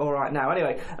alright now.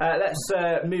 Anyway, let's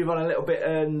move on a little bit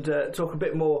and talk a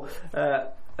bit more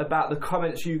about the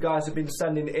comments you guys have been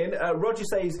sending in. Roger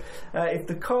says, if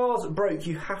the car's broke,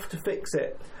 you have to fix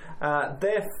it.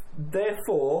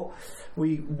 Therefore,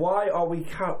 why are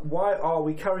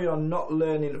we carry on not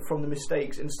learning from the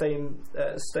mistakes and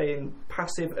staying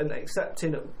passive and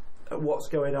accepting what's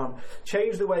going on?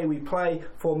 Change the way we play,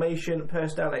 formation,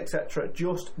 personnel, etc.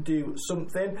 Just do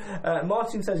something.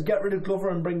 Martin says, get rid of Glover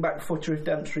and bring back Footer if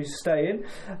Dempsey's staying.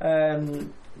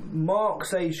 Mark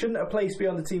says, shouldn't a place be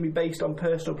on the team be based on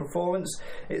personal performance?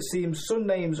 It seems some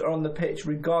names are on the pitch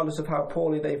regardless of how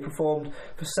poorly they've performed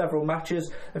for several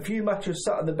matches. A few matches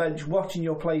sat on the bench watching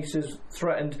your places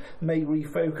threatened may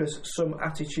refocus some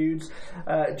attitudes.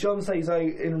 John says,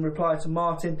 in reply to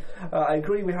Martin, I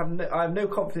agree, I have no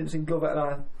confidence in Glover, and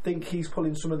I think he's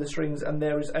pulling some of the strings and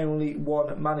there is only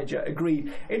one manager.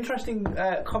 Agreed. Interesting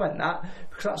comment that,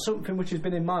 because that's something which has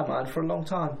been in my mind for a long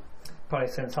time. Probably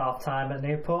since half time at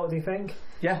Newport, do you think?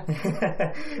 Yeah.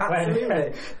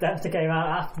 Absolutely. Dempsey came out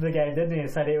after the game, didn't he, and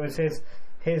said it was his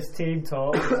team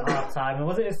talk at half time, and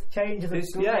was it his change? He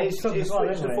switched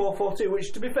to 4-4-2,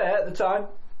 which, to be fair, at the time,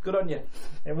 good on you.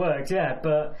 It worked, yeah,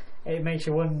 but it makes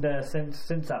you wonder since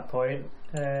that point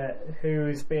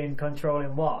who's been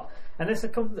controlling what. And this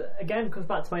comes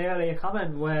back to my earlier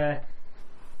comment, where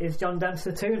is John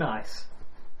Dempsey too nice?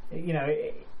 You know,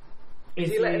 is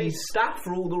he letting his staff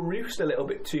rule the roost a little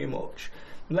bit too much,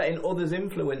 letting others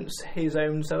influence his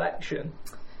own selection?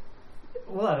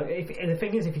 Well, the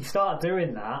thing is, if you start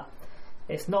doing that,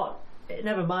 it's not.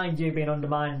 Never mind you being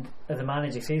undermined as a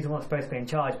manager, because he's the one supposed to be in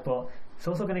charge, but it's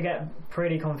also going to get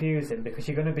pretty confusing because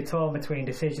you're going to be torn between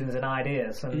decisions and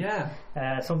ideas.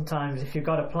 And sometimes, if you've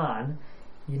got a plan,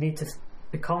 you need to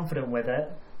be confident with it.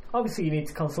 Obviously, you need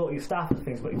to consult your staff and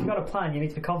things, but if you've got a plan, you need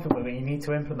to be confident with it. You need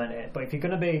to implement it. But if you're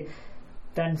going to be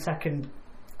then second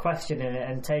questioning it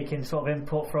and taking sort of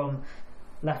input from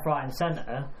left, right and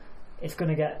centre, it's going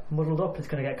to get muddled up, it's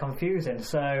going to get confusing.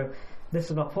 So this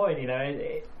is my point, you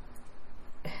know,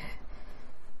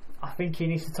 I think he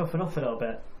needs to toughen up a little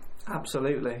bit.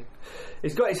 Absolutely.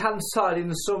 He's got his hands tied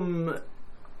in some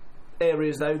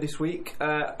areas though this week.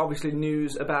 Obviously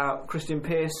news about Christian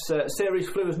Pearce. Series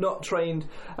flu has not trained.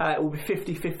 It will be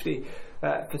 50-50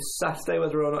 for Saturday.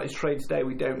 Whether or not he's trained today,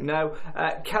 we don't know.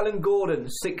 Kellen Gordon,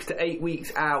 6 to 8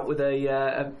 weeks out with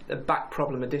a back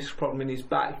problem, a disc problem in his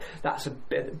back. That's a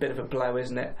bit of a blow,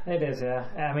 isn't it? It is, yeah.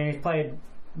 I mean, he's played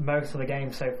most of the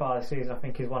games so far this season. I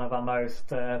think he's one of our most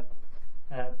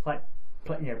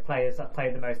players that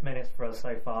played the most minutes for us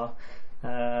so far.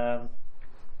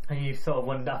 And you sort of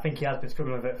wonder, I think he has been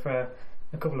struggling with it for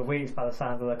a couple of weeks by the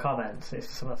sound of the comments. It's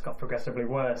something that's got progressively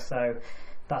worse, so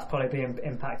that's probably been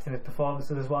impacting his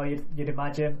performances as well, you'd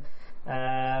imagine.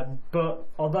 But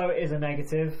although it is a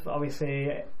negative,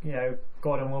 obviously, you know,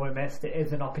 Gordon will be missed. It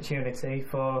is an opportunity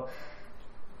for,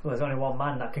 well, there's only one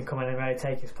man that can come in and really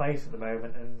take his place at the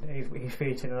moment, and he's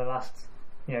featured in the last,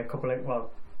 you know,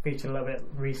 featured a little bit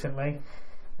recently.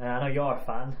 I know you're a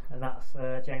fan, and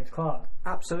that's James Clarke.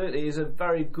 Absolutely, he's a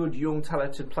very good young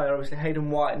talented player. Obviously Hayden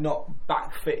White not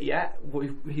back fit yet.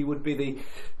 He would be the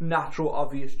natural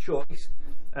obvious choice.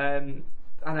 I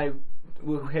know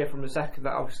we'll hear from a second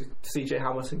that obviously CJ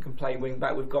Hamilton can play wing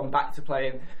back. We've gone back to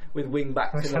playing with wing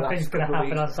backs in the last couple of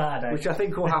weeks, on Saturday. Which I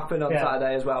think will happen on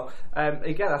Saturday as well.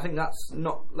 Again, I think that's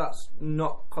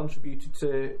not contributed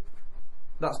to.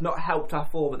 That's not helped our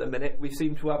form at the minute. We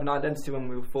seem to have an identity when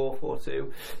we were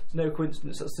 4-4-2. It's no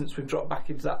coincidence that since we've dropped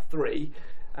back into that 3,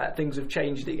 things have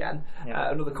changed again.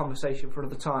 Another conversation for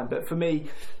another time. But for me,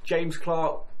 James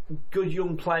Clarke, good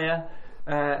young player,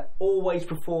 Always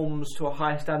performs to a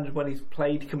high standard when he's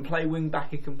played. He can play wing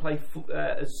back, he can play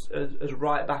as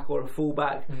right back or a full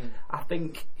back. I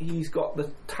think he's got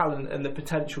the talent and the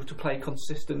potential to play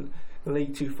consistent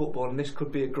League Two football, and this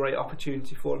could be a great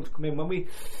opportunity for him to come in. When we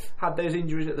had those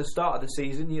injuries at the start of the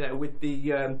season, with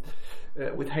the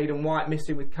with Hayden White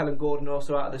missing, with Kellen Gordon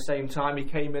also out at the same time, he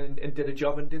came in and did a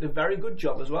job, and did a very good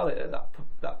job as well at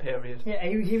that period. Yeah,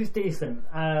 he was decent.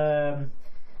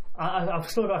 I've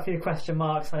still got a few question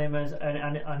marks on him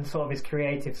and sort of his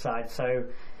creative side. So,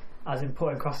 as in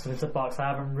putting crosses into the box, I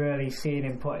haven't really seen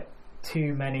him put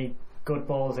too many good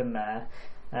balls in there.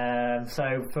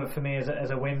 So for me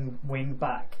as a wing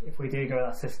back, if we do go with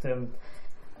that system,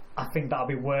 I think that'll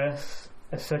be worse.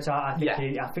 As such, I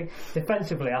think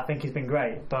defensively, I think he's been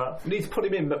great, but you need to put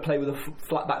him in, but play with a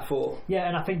flat back four. Yeah,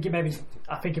 and I think he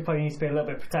probably needs to be a little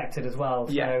bit protected as well.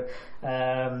 Yeah.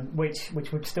 So, which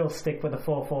would still stick with a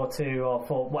 4-4-2 or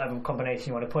 4 whatever combination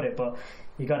you want to put it, but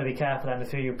you got to be careful then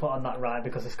with who you put on that right,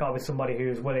 because it's got to be somebody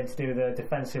who's willing to do the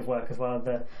defensive work as well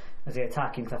as the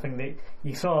attacking. Because I think that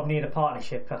you sort of need a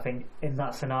partnership. I think in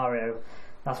that scenario,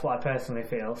 that's what I personally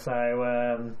feel.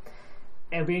 So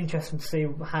it'll be interesting to see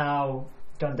how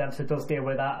John Dempster does deal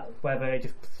with that, whether he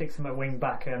just sticks him at wing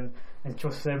back and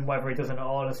trusts him, whether he doesn't at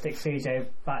all and sticks CJ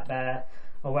back there,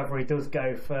 or whether he does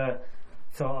go for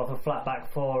sort of a flat back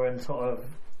four and sort of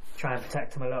try and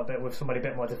protect him a little bit with somebody a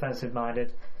bit more defensive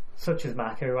minded, such as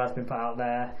Maka, who has been put out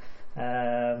there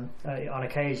on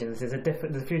occasions. There's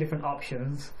a few different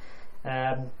options.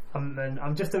 I'm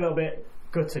just a little bit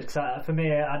gutted because for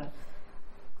me,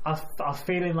 I was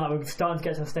feeling like we're starting to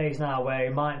get to a stage now where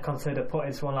you might consider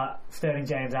putting someone like Sterling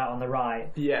James out on the right,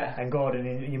 and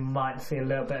Gordon. You might see a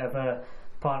little bit of a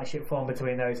partnership form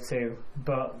between those two,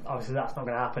 but obviously that's not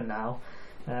going to happen now.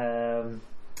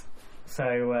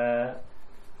 So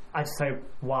I just hope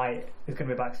White is going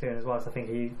to be back soon as well. So I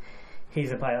think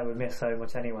he's a player that we miss so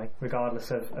much anyway, regardless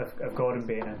of Gordon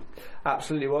being in.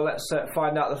 Absolutely. Well, let's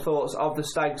find out the thoughts of the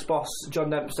Stags boss, John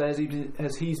Dempster, as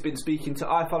he's been speaking to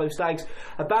I Follow Stags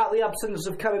about the absence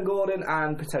of Kellen Gordon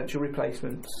and potential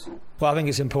replacements. Well, I think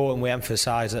it's important we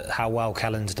emphasise how well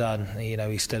Kellen's done.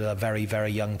 He's still a very,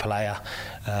 very young player.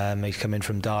 He's coming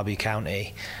from Derby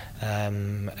County.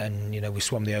 And we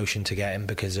swam the ocean to get him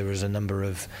because there was a number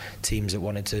of teams that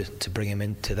wanted to bring him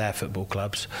into their football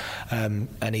clubs, and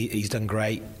he's done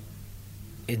great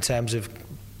in terms of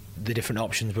the different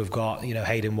options we've got.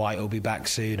 Hayden White will be back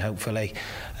soon, hopefully.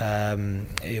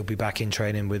 He'll be back in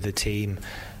training with the team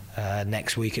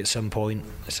next week at some point,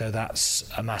 so that's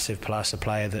a massive plus. A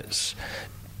player that's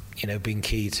been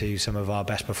key to some of our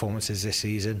best performances this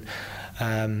season.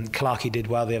 Clarkey did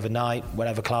well the other night.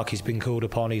 Whenever Clarkey's been called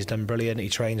upon, he's done brilliant. He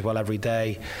trains well every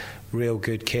day. Real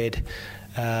good kid.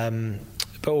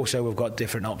 But also we've got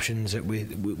different options that we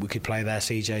could play there.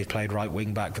 CJ's played right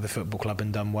wing back for the football club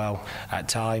and done well at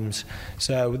times.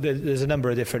 So there's a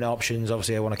number of different options.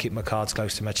 Obviously I want to keep my cards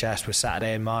close to my chest with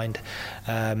Saturday in mind.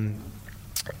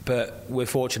 But we're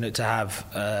fortunate to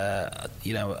have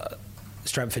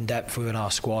strength and depth within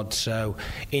our squad, so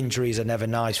injuries are never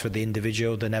nice for the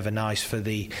individual, they're never nice for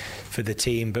the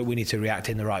team, but we need to react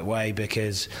in the right way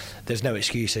because there's no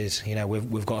excuses.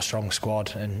 We've got a strong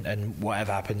squad, and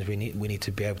whatever happens we need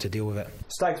to be able to deal with it.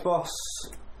 Stags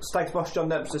boss John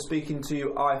Dempster speaking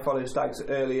to I Follow Stags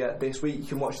earlier this week. You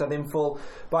can watch that in full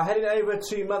by heading over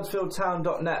to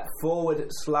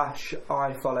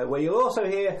mansfieldtown.net/ifollow, where you'll also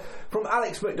hear from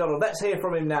Alex McDonald. Let's hear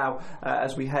from him now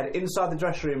as we head inside the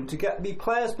dressing room to get the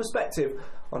players' perspective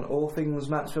on all things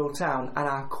Mansfield Town and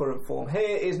our current form.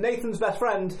 Here is Nathan's best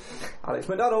friend, Alex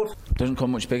McDonald. Doesn't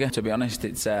come much bigger, to be honest.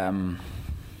 It's a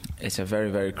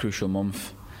very, very crucial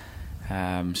month.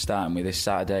 Starting with this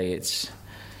Saturday, it's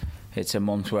a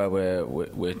month where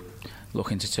we're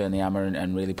looking to turn the hammer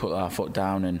and really put our foot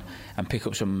down and pick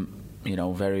up some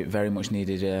very, very much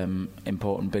needed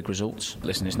important big results.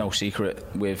 Listen, it's no secret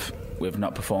we've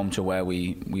not performed to where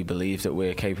we believe that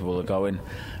we're capable of going.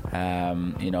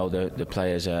 The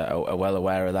players are well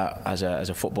aware of that. As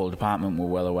a football department, we're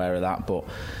well aware of that. But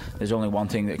there's only one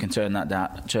thing that can turn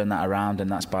that around, and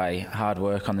that's by hard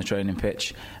work on the training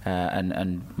pitch,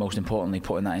 and most importantly,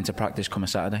 putting that into practice come a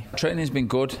Saturday. Training's been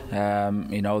good.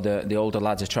 The older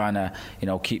lads are trying to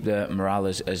keep the morale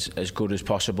as good as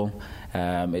possible.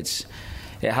 It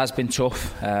has been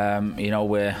tough.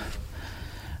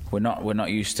 We're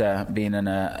not used to being in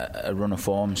a run of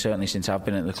form. Certainly since I've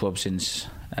been at the club since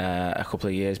a couple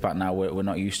of years back now, we're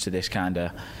not used to this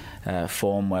kind of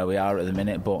form where we are at the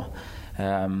minute. But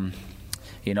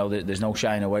you know, there's no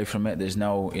shying away from it. There's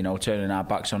no, you know, turning our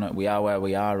backs on it. We are where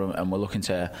we are, and we're looking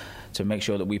to make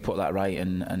sure that we put that right,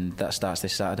 and that starts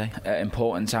this Saturday. At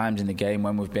important times in the game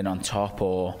when we've been on top,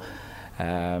 or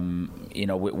you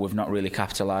know, we've not really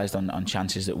capitalised on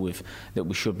chances that we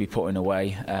should be putting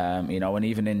away. You know, and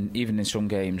even in some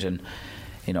games, and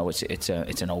you know, it's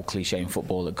an old cliche in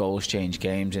football that goals change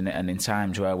games, and in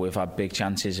times where we've had big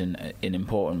chances in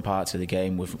important parts of the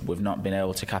game, we've not been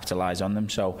able to capitalise on them.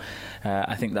 So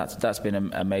I think that's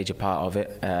been a major part of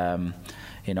it.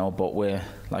 You know, but we're,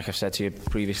 like I've said to you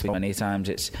previously many times,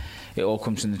 it all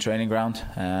comes from the training ground,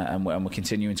 and we're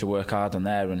continuing to work hard on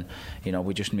there. And you know,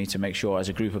 we just need to make sure, as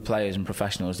a group of players and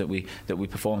professionals, that we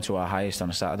perform to our highest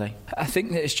on a Saturday. I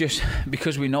think that it's just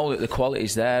because we know that the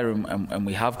quality's there, and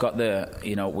we have got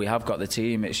the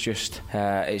team. It's just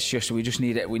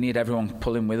we need everyone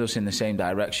pulling with us in the same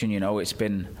direction. You know, it's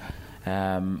been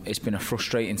a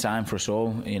frustrating time for us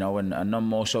all, you know, and none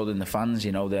more so than the fans.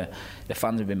 You know, the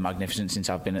fans have been magnificent since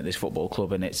I've been at this football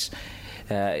club, and it's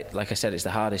like I said, it's the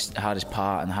hardest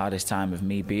part and the hardest time of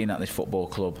me being at this football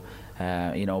club.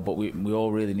 You know, but we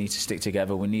all really need to stick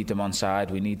together. We need them on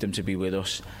side. We need them to be with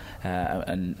us,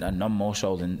 and none more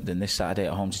so than this Saturday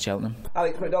at home to Cheltenham.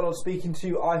 Alex McDonald speaking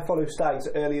to iFollow Stags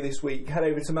earlier this week. Head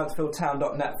over to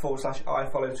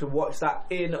mansfieldtown.net/iFollow to watch that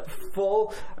in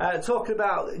full. Talking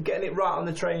about getting it right on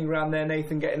the training ground there,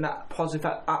 Nathan, getting that positive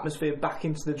atmosphere back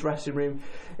into the dressing room.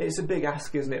 It's a big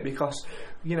ask, isn't it? Because,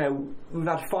 you know, we've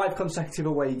had 5 consecutive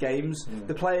away games.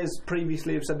 The players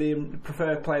previously have said they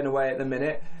prefer playing away at the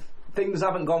minute. Things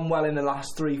haven't gone well in the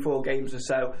last 3-4 games or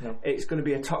so. No. It's going to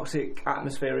be a toxic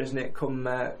atmosphere, isn't it, come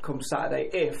Saturday,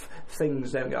 if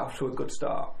things don't get off to a good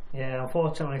start. Yeah,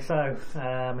 unfortunately so.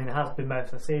 I mean, it has been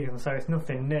most of the season, so it's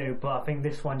nothing new, but I think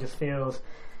this one just feels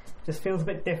a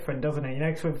bit different, doesn't it? You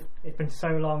know, because it's been so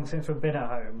long since we've been at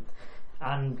home,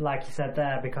 and like you said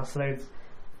there, because those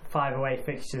 5 away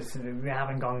fixtures, we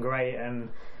haven't gone great, and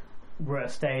we're at a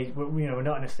stage, we're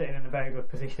not sitting in a very good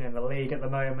position in the league at the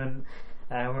moment.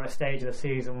 We're at a stage of the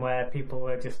season where people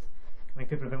have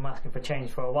been asking for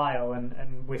change for a while, and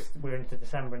we're into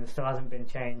December and it still hasn't been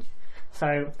changed.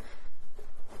 So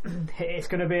it's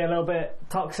going to be a little bit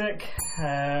toxic,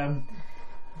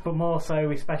 but more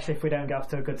so, especially if we don't get off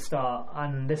to a good start.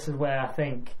 And this is where I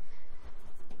think,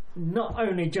 not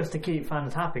only just to keep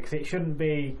fans happy, because it shouldn't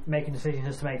be making decisions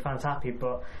just to make fans happy,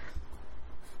 but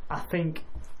I think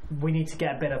we need to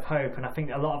get a bit of hope, and I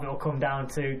think a lot of it will come down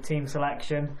to team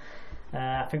selection.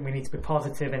 I think we need to be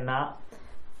positive in that,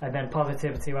 and then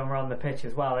positivity when we're on the pitch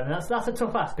as well. And that's a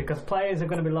tough ask, because players are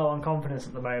going to be low on confidence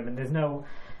at the moment. There's no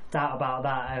doubt about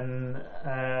that,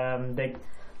 and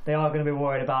they are going to be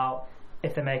worried about,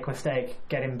 if they make a mistake,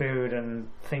 getting booed and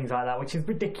things like that, which is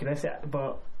ridiculous,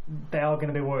 but they are going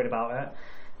to be worried about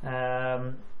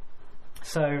it.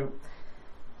 So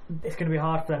it's going to be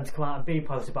hard for them to come out and be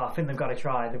positive, but I think they've got to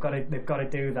try. They've got to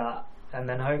do that, and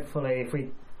then hopefully, if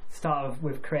we start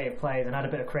with creative players and add a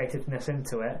bit of creativeness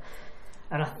into it,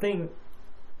 and I think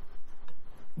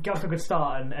get off to a good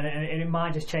start, and it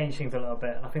might just change things a little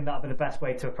bit, and I think that'll be the best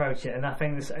way to approach it. And I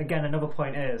think this, again, another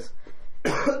point is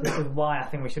this is why I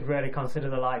think we should really consider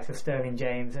the likes of Sterling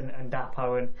James and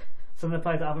Dapo and some of the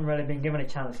players that haven't really been given a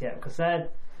chance yet, because their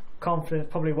confidence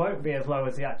probably won't be as low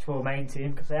as the actual main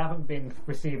team, because they haven't been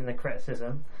receiving the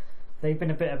criticism. They've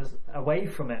been a bit away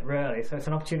from it, really, so it's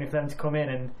an opportunity for them to come in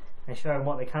and show them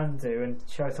what they can do and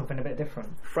show something a bit different.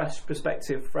 Fresh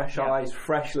perspective, fresh eyes,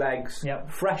 fresh legs,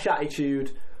 fresh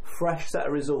attitude, fresh set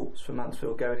of results for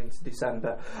Mansfield going into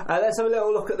December. Let's have a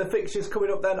little look at the fixtures coming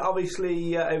up then.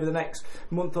 Obviously, over the next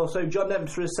month or so, John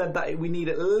Dempster has said that we need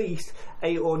at least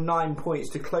 8 or 9 points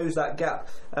to close that gap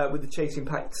with the chasing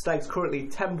pack. Stags currently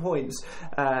 10 points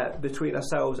between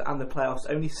ourselves and the playoffs.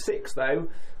 Only 6 though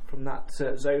from that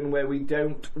zone where we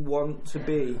don't want to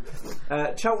be.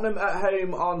 Cheltenham at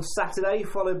home on Saturday,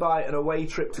 followed by an away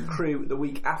trip to Crewe the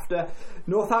week after.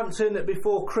 Northampton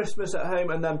before Christmas at home,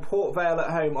 and then Port Vale at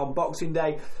home on Boxing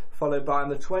Day, followed by on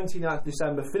the 29th of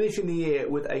December, finishing the year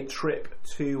with a trip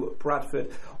to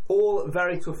Bradford. All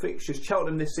very tough fixtures.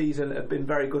 Cheltenham this season have been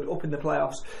very good up in the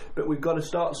playoffs, but we've got to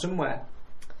start somewhere.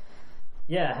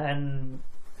 Yeah, and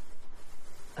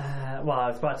well, I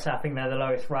was about to say, I think they're the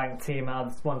lowest ranked team out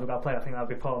of the ones we've got to play. I think that would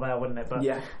be Port Vale, wouldn't it? But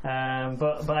yeah.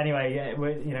 But anyway,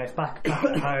 yeah, it's back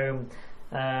at home,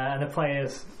 and the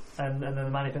players and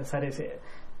the management said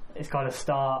it's got to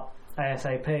start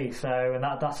ASAP. So, and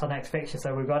that's our next fixture.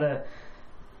 So we've got to.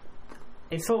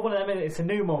 It's sort of one of them. It's a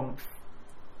new month,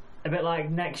 a bit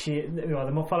like next year. Well,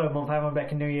 the following month, everyone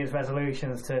making New Year's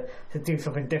resolutions to do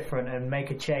something different and make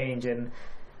a change. And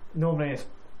normally it's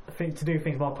to do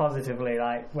things more positively,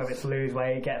 like whether it's lose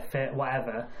weight, get fit,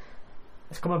 whatever.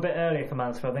 It's come a bit earlier for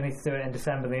Mansfield. They need to do it in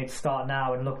December. They need to start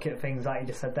now and look at things like you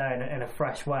just said there in a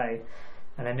fresh way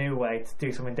and a new way to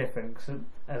do something different. Because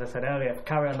as I said earlier, if we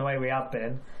carry on the way we have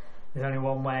been, there's only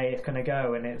one way it's going to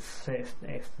go, and it's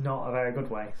not a very good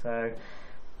way. So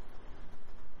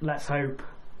let's hope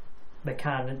they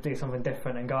can do something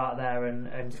different and go out there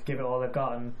and just give it all they've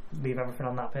got and leave everything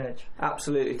on that pitch.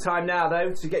 Absolutely. Time now,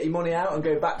 though, to get your money out and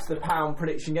go back to the pound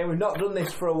prediction game. We've not done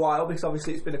this for a while because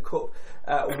obviously it's been a cup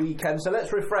weekend. So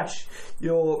let's refresh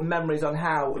your memories on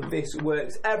how this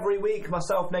works. Every week,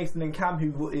 myself, Nathan and Cam,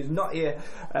 who is not here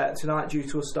tonight due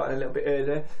to us starting a little bit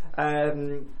earlier,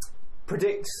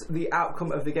 predicts the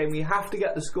outcome of the game. We have to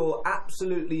get the score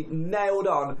absolutely nailed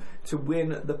on to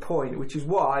win the point, which is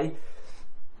why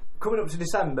coming up to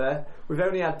December, we've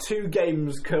only had 2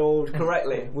 games called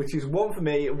correctly, which is one for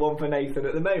me and one for Nathan.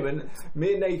 At the moment,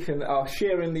 me and Nathan are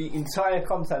sharing the entire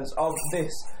contents of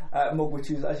this mug, which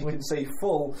is, as you can see,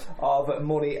 full of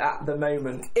money at the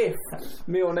moment. If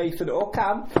me or Nathan or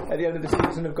Cam at the end of the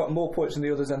season have got more points than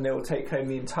the others, then they will take home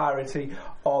the entirety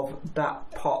of that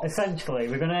pot. Essentially,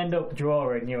 we're going to end up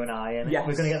drawing, you and I, and we're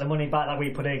going to get the money back that we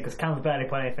put in, because Cam's barely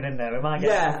put anything in there. We might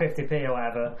get 50p or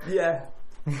whatever. Yeah.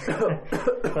 But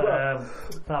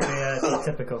that'd be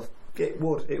typical. It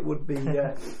would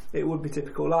be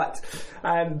typical. Right,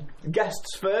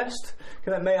 guests first.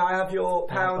 May I have your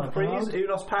pound, please?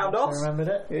 Unos Poundos remembered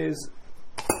it. Is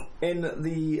in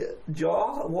the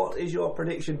jar. What is your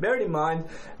prediction? Bearing in mind,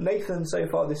 Nathan so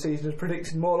far this season has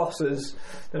predicted more losses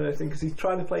than anything because he's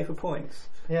trying to play for points.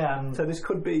 Yeah, so this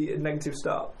could be a negative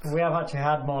start. We have actually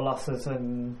had more losses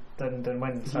than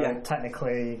wins. So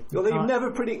technically, well, you've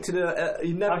never predicted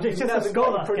it's just a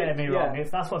score that's getting me wrong.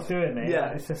 That's what's doing me. Yeah,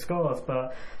 it's the scores,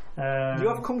 but you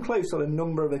have come close on a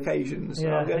number of occasions.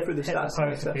 Yeah, I'll go through the stats in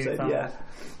this episode.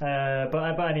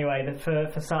 But anyway,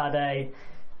 for Saturday.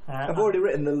 I've already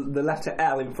written the letter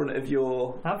L in front of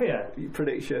your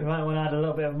prediction. You might want to add a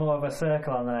little bit more of a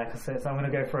circle on there, because I'm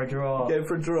going to go for a draw. Go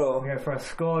for a draw. I'm going to go for a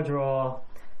score draw.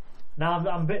 Now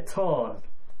I'm a bit torn.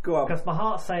 Go on. Because my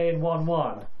heart's saying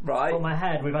 1-1. Right. But my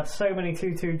head, we've had so many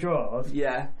 2-2 draws.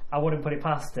 Yeah. I wouldn't put it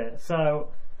past it. So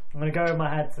I'm going to go with my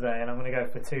head today, and I'm going to go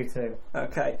for 2-2.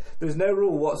 Okay. There's no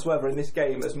rule whatsoever in this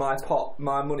game as my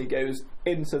money goes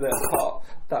into the pot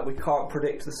that we can't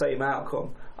predict the same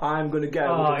outcome. I'm going to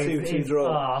go with a 2-2 draw.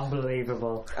 Oh,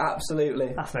 unbelievable.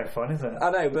 Absolutely. That's no fun, is it? I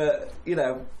know, but,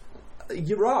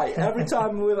 you're right. Every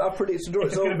time I predict a draw,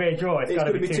 it's going to be a draw. It's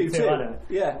going to be 2-2.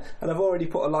 Yeah, and I've already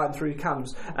put a line through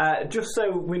Cam's. Just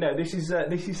so we know, this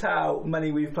is how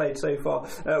many we've played so far.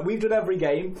 We've done every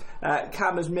game.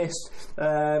 Cam has missed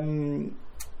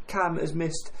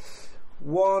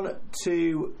 1,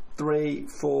 2, 3,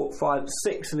 4, 5,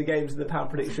 6 of the games in the pound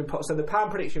prediction pot. So the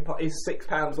pound prediction pot is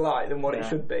 £6 light than what it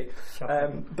should be.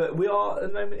 But we are at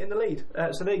the moment in the lead.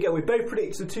 So there you go. We both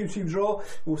predicted a 2-2 draw.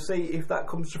 We'll see if that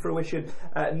comes to fruition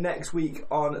next week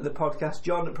on the podcast.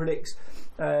 John predicts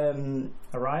a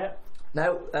riot.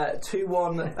 No,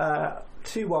 2-1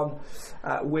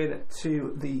 win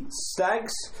to the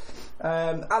Stags.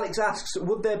 Alex asks,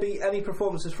 would there be any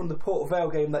performances from the Port Vale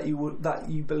game that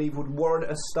you believe would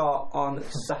warrant a start on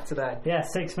Saturday? Yeah,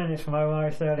 6 minutes from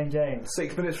Omari Sterling-James.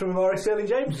 6 minutes from Omari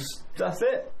Sterling-James. That's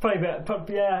it. Probably a bit.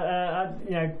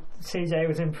 CJ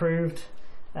was improved,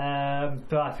 but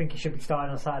I think he should be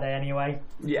starting on Saturday anyway.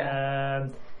 Yeah.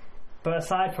 But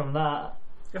aside from that,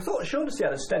 I thought Shaughnessy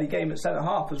had a steady game at centre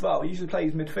half as well. He usually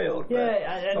plays midfield.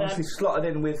 Yeah, and obviously slotted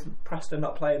in with Preston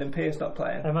not playing and Pearce not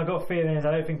playing. And my gut feeling is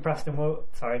I don't think Pearce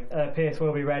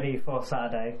will be ready for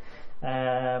Saturday.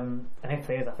 And if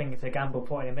he is, I think it's a gamble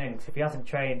putting him in. Cause if he hasn't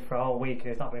trained for a whole week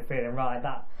and he's not been feeling right,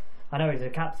 I know he's a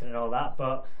captain and all that,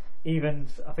 but even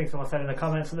I think someone said in the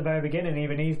comments at the very beginning,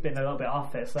 even he's been a little bit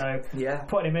off it. So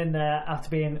putting him in there after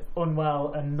being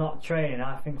unwell and not training,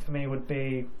 I think for me would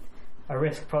be a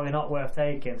risk probably not worth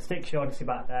taking. Stick Shaughnessy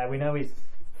back there. We know he's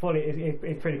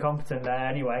pretty competent there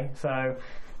anyway. So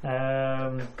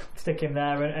stick him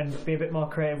there and be a bit more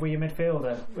creative with your midfield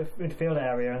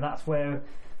area, and that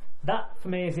for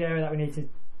me is the area that we need to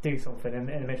do something in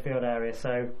the midfield area.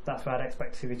 So that's where I'd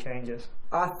expect to see the changes.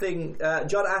 I think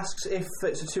John asks if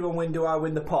it's a 2-1 win, do I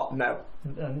win the pot? No.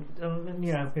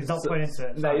 He's not playing into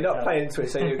it. No, you're not playing into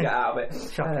it, so you get out of it.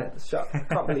 Shocking.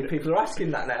 Can't believe people are asking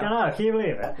that now. I know, can you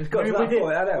believe it? It's got to that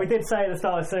point, I know. We did say at the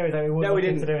start of the series that we wouldn't. No, we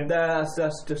didn't. Doing That's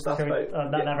just us.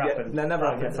 That never happened. No, never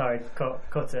happened. Yeah, sorry,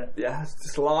 cut it. Yeah, it's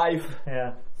just live.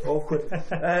 Yeah. Awkward.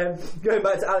 Going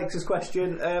back to Alex's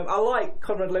question, I like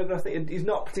Conrad Logan. I think he's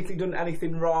not particularly done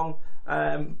anything wrong,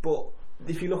 but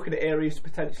if you're looking at areas to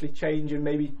potentially change and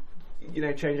maybe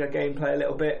change our gameplay a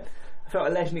little bit. I felt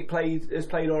Alejnik has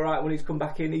played all right when he's come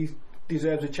back in. He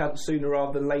deserves a chance sooner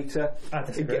rather than later. I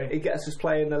disagree. He gets us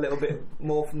playing a little bit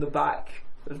more from the back.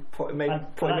 Put him in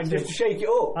just to shake it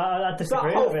up. I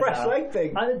disagree. That whole fresh leg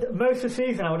thing. Most of the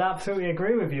season, I would absolutely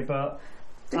agree with you, but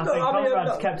I think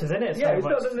Conrad's kept us in it. Yeah, he's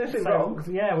not done anything wrong.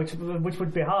 Yeah, which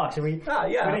would be harsh. We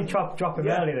didn't drop him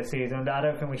early this season. I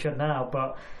don't think we should now.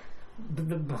 But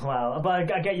I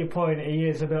get your point. He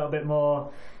is a little bit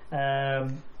more.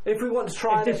 If we want to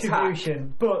try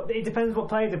distribution, but it depends what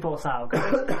player they puts out.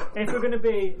 If we're going to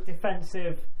be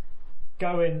defensive,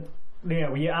 going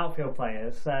with your outfield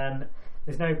players, then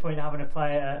there's no point in having a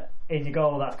player in your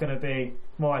goal that's going to be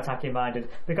more attacking minded.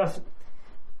 Because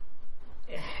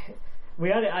we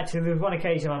had it actually. There was one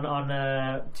occasion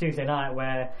on Tuesday night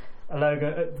where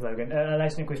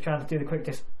Alejnik was trying to do the quick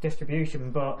distribution,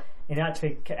 but it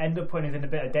actually ended up putting us in a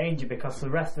bit of danger because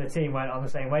the rest of the team weren't on the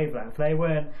same wavelength. They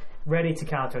weren't ready to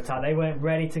counter attack. They weren't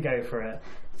ready to go for it.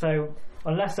 So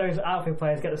unless those outfield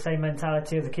players get the same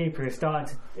mentality as the keeper who's trying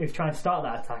to start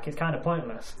that attack, it's kind of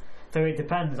pointless. So it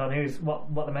depends on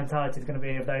what the mentality is going to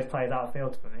be of those players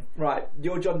outfield for me. Right,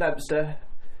 you're John Dempster.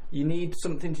 You need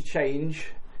something to change.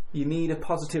 You need a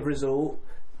positive result.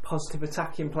 Positive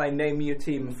attacking play. Name me your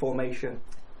team and formation.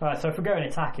 Right, so if we're going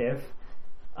attackive,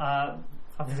 I've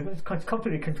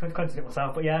completely contradicted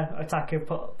myself, but yeah, attackive,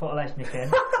 put Alejnik in.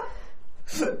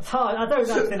 It's hard. I don't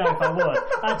actually know if I would.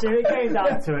 Actually, if it came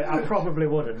down to it, I probably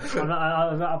wouldn't.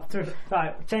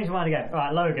 Right, change my mind again.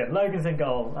 Right, Logan's in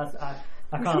goal.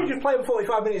 I can't. Should we just play them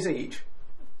 45 minutes each?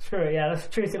 Screw it, yeah, let's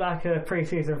treat it like a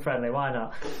pre-season friendly, why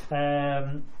not?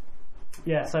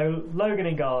 So Logan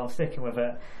in goal, I'm sticking with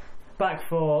it. Back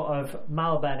four of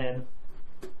Mal Bennin,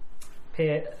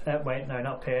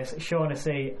 not Pearce,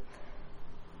 Shaughnessy.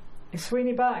 Is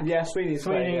Sweeney back? Yeah, Sweeney's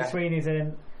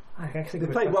in. They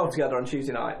played well together on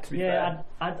Tuesday night, to be fair.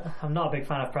 I'm not a big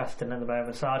fan of Preston at the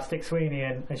moment, so I'd stick Sweeney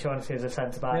in and Shaughnessy as a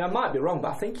centre-back. I might be wrong,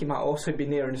 but I think he might also be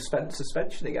nearing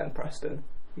suspension again, Preston.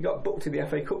 He got booked in the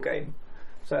FA Cup game,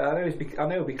 so I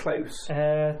know he'll be close.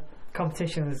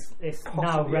 Competitions, it's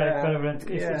now relevant.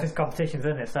 It's just competitions,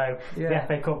 isn't it? So the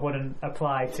FA Cup wouldn't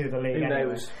apply to the league. Who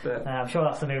knows? But I'm sure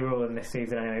that's a new rule in this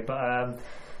season anyway. But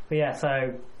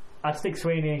so I'd stick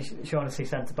Sweeney, Shaughnessy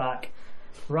centre back.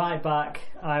 Right back,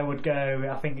 I would go.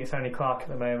 I think it's only Clark at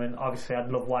the moment. Obviously, I'd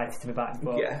love Whitey to be back,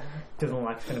 but doesn't look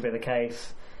like it's going to be the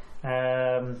case.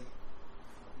 Now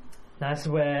this is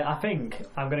where I think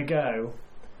I'm going to go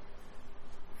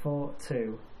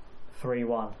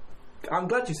 4-2-3-1. I'm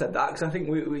glad you said that because I think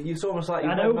it's almost like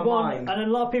I know one, and a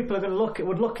lot of people are going to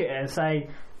look at it and say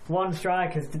one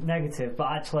striker's negative, but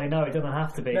actually no, it doesn't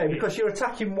have to be. No, because your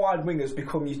attacking wide wingers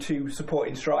become your two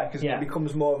supporting strikers, and it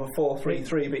becomes more of a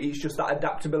 4-3-3. But it's just that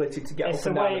adaptability to get up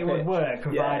and down the pitch. It's the way it would work,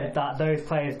 provided that those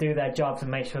players do their jobs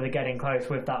and make sure they're getting close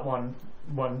with that one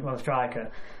striker.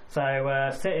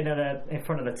 So sitting in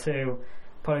front of the two,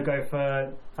 probably go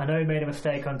for. I know he made a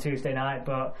mistake on Tuesday night,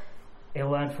 but he'll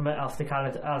learn from it. I'll stick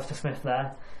Alistair Smith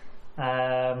there.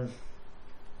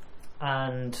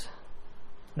 And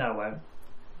no, I won't.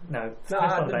 No.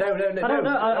 I don't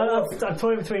know. I'm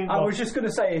toying between. I was just going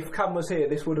to say, if Cam was here,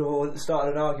 this would have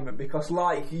started an argument because,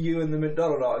 like you and the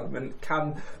McDonald argument,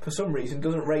 Cam, for some reason,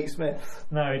 doesn't rate Smith.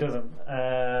 No, he doesn't.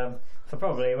 So he'll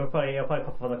probably pop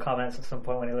up on the comments at some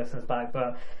point when he listens back.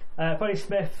 But probably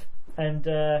Smith and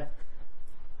a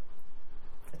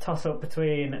toss up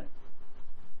between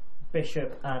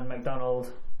Bishop and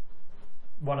McDonald.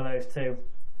 One of those two.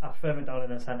 I prefer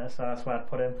McDonald in the centre, so that's where I'd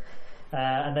put him.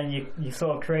 And then you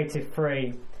sort of creative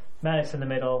free, Menace in the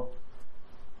middle.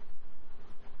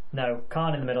 No,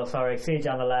 Khan in the middle. Sorry,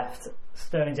 CJ on the left,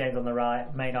 Sterling James on the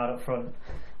right, Maynard up front. And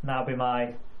that'll be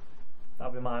my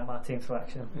team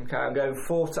selection. Okay, I'm going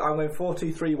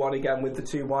 4-2-3-1 again with the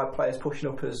two wide players pushing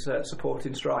up as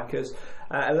supporting strikers.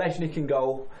 Alejnik in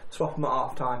goal. Swap them at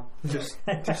half time, just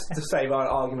to save our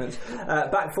arguments.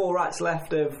 Back four, rights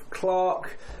left of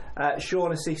Clark,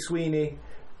 Shaughnessy, Sweeney,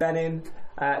 Bennin.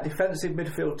 Defensive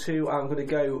midfield two, I'm going to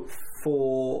go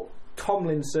for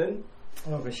Tomlinson.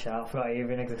 Oh, good shout. I forgot he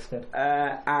even existed.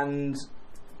 And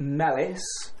Mellis.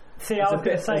 See, I was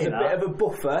going to say that. There's a bit of a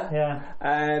buffer. Yeah.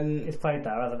 He's played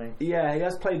there, hasn't he? Yeah, he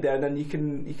has played there, and then you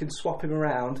can swap him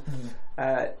around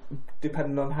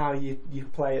depending on how you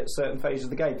play at certain phases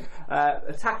of the game.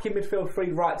 Attacking midfield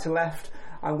three, right to left.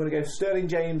 I'm going to go Sterling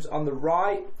James on the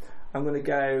right. I'm going to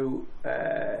go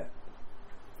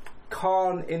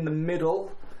Khan in the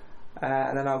middle,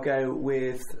 and then I'll go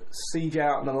with CJ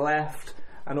out on the left,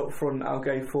 and up front I'll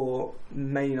go for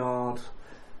Maynard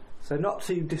So not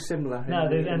too dissimilar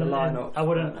in the lineup. I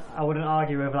wouldn't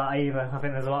argue with that either. I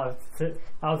think there's a lot of.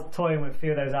 I was toying with a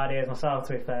few of those ideas myself,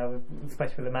 to be fair,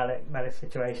 especially with the Mellick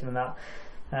situation and that.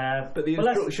 But the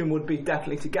instruction would be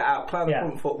definitely to get out, play on the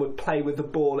front foot, would play with the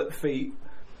ball at the feet,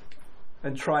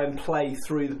 and try and play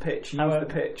through the pitch, use the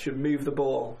pitch and move the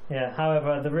ball. Yeah.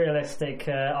 However, the realistic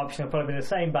option will probably be the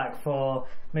same back four,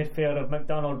 midfield of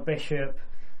McDonald, Bishop.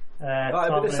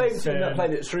 But the same team that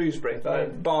played at Shrewsbury,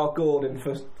 bar Gordon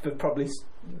for probably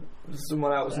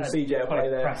someone else, and CJ will play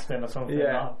there. Preston or something,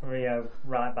 not Rio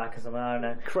right back or something, I don't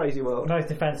know. Crazy world. Most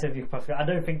defensive you could possibly. I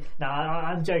don't think. No,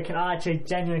 I'm joking. I actually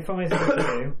genuinely, from his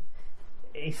interview,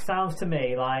 it sounds to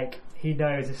me like he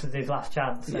knows this is his last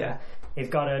chance. He's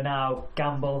got to now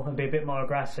gamble and be a bit more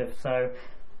aggressive. So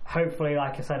hopefully,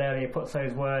 like I said earlier, he puts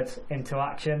those words into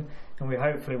action, and we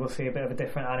hopefully will see a bit of a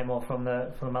different animal from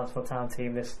the Mansfield Town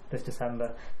team this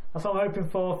December. That's what I'm hoping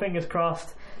for. Fingers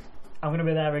crossed. I'm going to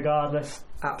be there regardless.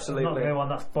 Absolutely. I'm not going to be one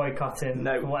that's boycotting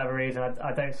for whatever reason.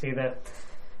 I don't see the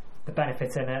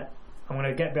benefit in it. I'm going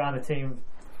to get behind the team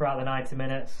throughout the 90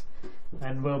 minutes,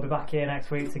 and we'll be back here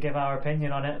next week to give our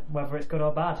opinion on it, whether it's good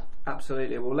or bad.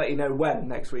 Absolutely. We'll let you know when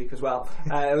next week as well.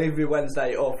 It'll either be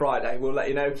Wednesday or Friday. We'll let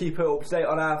you know. Keep it up to date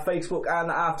on our Facebook and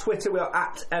our Twitter. We are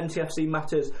at MTFC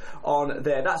Matters on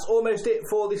there. That's almost it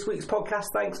for this week's podcast.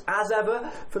 Thanks as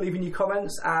ever for leaving your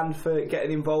comments and for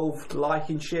getting involved,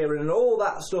 liking, sharing and all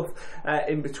that stuff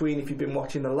in between if you've been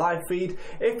watching the live feed.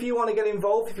 If you want to get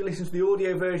involved, if you listen to the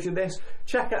audio version of this,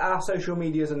 check out our social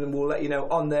medias and then we'll let you know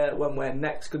on there when we're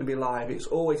next going to be live. It's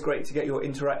always great to get your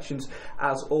interactions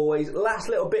as always. Last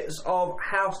little bits of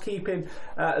housekeeping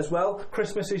as well.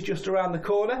 Christmas is just around the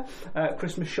corner.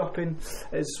 Christmas shopping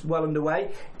is well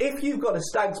underway. If you've got a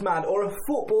Stags mad or a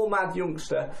football mad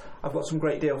youngster, I've got some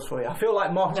great deals for you. I feel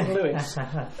like Martin Lewis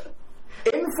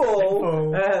in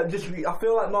full. I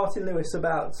feel like Martin Lewis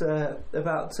about to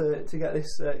get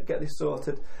this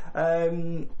sorted.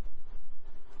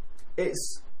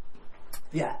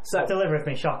 So delivery's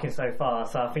been shocking so far,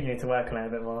 so I think you need to work on it a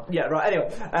bit more. Yeah, right.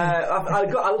 Anyway, I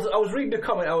was reading a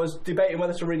comment. I was debating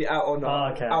whether to read it out or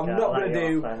not. I'm not going to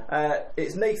do.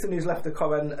 It's Nathan who's left the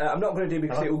comment. I'm not going to do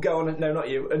because it will go on. No, not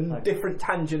you. A different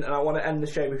tangent, and I want to end the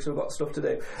show because we've got stuff to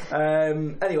do.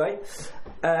 Anyway,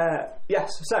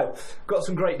 yes. So, got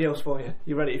some great deals for you.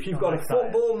 You ready? If you've got a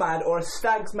football mad or a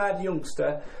Stags mad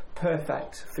youngster,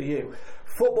 perfect for you.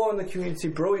 Football in the Community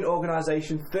Brewing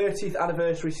Organisation 30th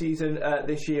anniversary season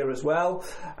this year as well,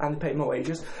 and pay my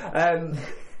wages.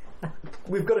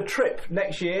 We've got a trip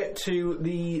next year to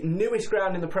the newest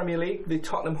ground in the Premier League, the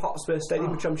Tottenham Hotspur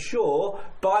Stadium, which I'm sure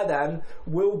by then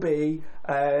will be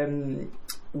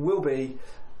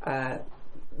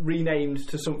renamed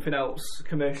to something else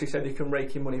commercially so you can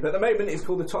rake in money. But at the moment it's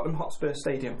called the Tottenham Hotspur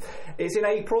Stadium. It's in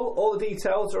April. All the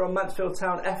details are on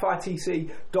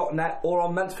MansfieldTown.fitc.net or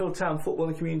on Mansfield Town Football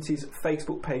and Community's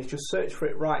Facebook page. Just search for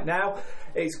it right now.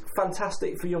 It's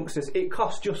fantastic for youngsters. It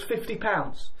costs just £50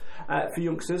 for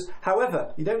youngsters.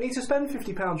 However, you don't need to spend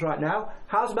 £50 right now.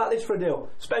 How's about this for a deal?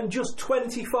 Spend just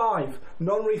 £25,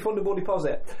 non-refundable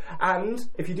deposit. And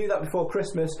if you do that before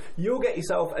Christmas, you'll get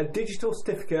yourself a digital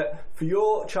certificate for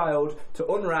your child to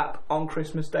unwrap on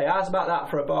Christmas Day. How's about that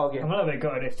for a bargain? I'm a little bit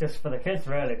gutted it's just for the kids,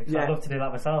 really, because I'd love to do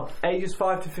that myself. Ages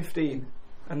 5 to 15.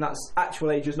 And that's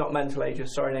actual ages, not mental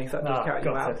ages. Sorry, Nathan, that does count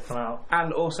you out.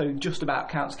 And also just about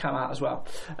counts come out as well.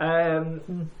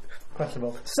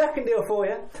 Questionable. Second deal for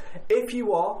you. If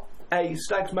you are a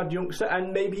Stags Mad youngster,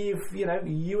 and maybe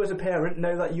you as a parent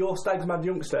know that your Stags Mad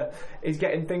youngster is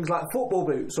getting things like football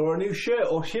boots or a new shirt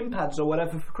or shin pads or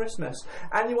whatever for Christmas,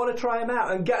 and you want to try them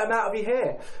out and get them out of your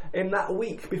hair in that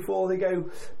week before they go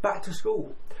back to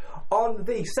school. On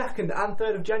the 2nd and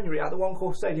 3rd of January at the One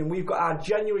Call Stadium, we've got our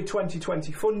January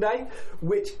 2020 Fun Day,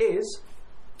 which is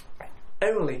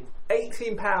only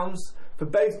 £18 for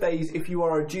both days if you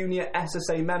are a junior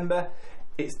SSA member.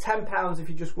 It's £10 if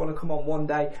you just want to come on one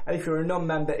day, and if you're a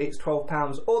non-member it's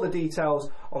 £12. All the details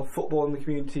on Football in the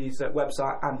Community's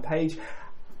website and page.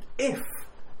 If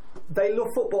they love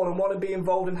football and want to be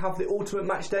involved and have the ultimate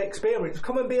match day experience,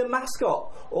 come and be a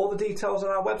mascot. All the details on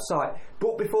our website.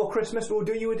 But before Christmas we'll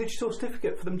do you a digital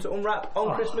certificate for them to unwrap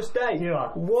on Christmas Day. You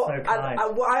are so kind.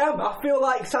 I am. I feel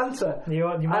like Santa. You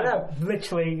know.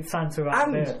 Literally Santa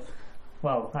out there.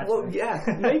 Well, yeah.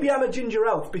 Maybe I'm a ginger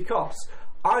elf because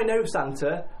I know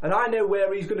Santa and I know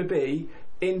where he's going to be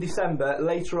in December,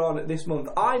 later on this month.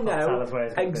 I know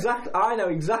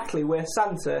exactly where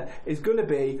Santa is going to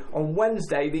be on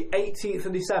Wednesday, the 18th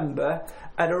of December,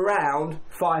 at around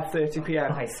 5:30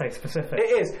 p.m. Nice, so specific.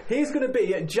 It is. He's going to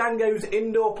be at Django's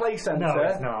Indoor Play Centre. No,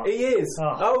 he's not. He is.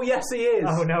 Oh yes, he is.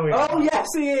 Oh no, he's not. Yes,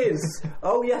 he is.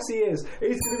 Oh yes, he is.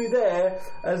 He's going to be there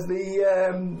as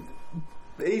the.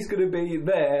 He's going to be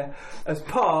there as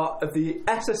part of the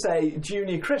SSA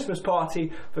Junior Christmas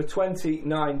Party for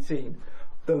 2019.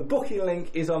 The booking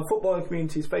link is on Football and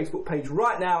Community's Facebook page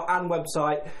right now and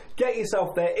website. Get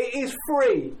yourself there. It is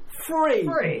free.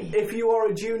 Free. If you are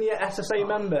a junior SSA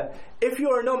member. If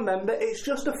you're a non-member, it's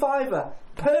just a £5.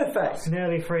 Perfect. It's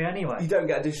nearly free anyway. You don't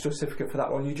get a digital certificate for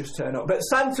that one. You just turn up. But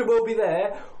Santa will be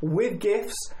there with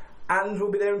gifts, and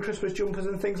we'll be there in Christmas jumpers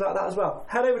and things like that as well.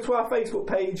 Head over to our Facebook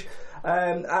page,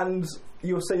 and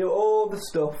you'll see all the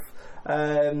stuff.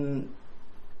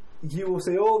 You will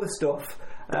see all the stuff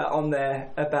on there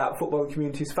about Football and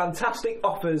Community's fantastic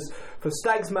offers for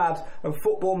Stags Mad and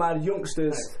Football Mad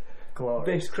youngsters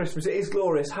this Christmas. It is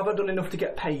glorious. Have I done enough to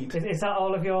get paid? Is that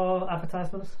all of your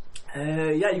advertisements?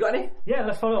 Yeah, you got any? Yeah,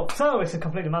 let's follow up. So it's a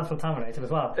completely Mansfield Town related as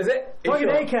well. Is it? Doggy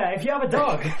daycare, if you have a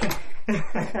dog.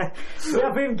 We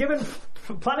have been given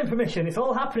planning permission. It's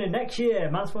all happening next year.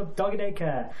 Mansfield Doggy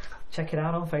Daycare. Check it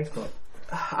out on Facebook.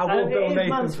 It is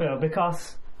Mansfield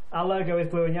because our logo is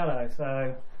blue and yellow. So,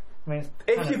 I mean,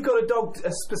 if you've got a dog,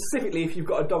 specifically if you've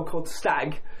got a dog called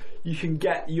Stag, you can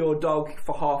get your dog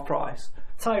for half price.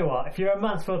 Tell you what, if you're a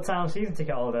Mansfield Town season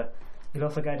ticket holder, you'll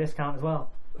also get a discount as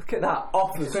well. Look at that,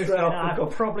 offers straight off. I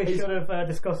probably should have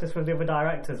discussed this with the other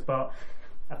directors, but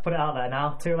I've put it out there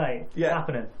now. Too late. Yeah. It's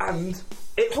happening. And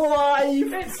it's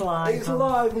live. It's live. It's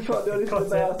live. We can't do anything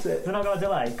about it. We're not going to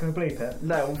delay. Can we bleep it?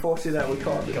 No, unfortunately, no, we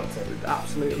can't.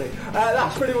 Absolutely.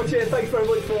 That's pretty much it. Thanks very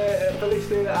much for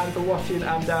listening and for watching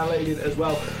and downloading as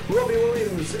well. Robbie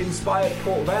Williams inspired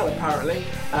Port Vale apparently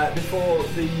before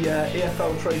the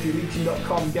EFL Trophy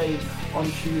Legion.com game on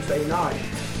Tuesday night.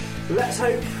 Let's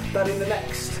hope that in the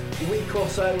next week or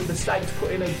so the Stags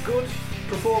put in a good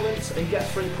performance and get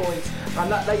 3 points,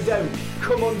 and that they don't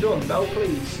come undone. Oh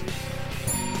please,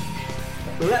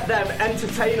 let them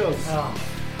entertain us.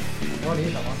 What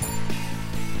is that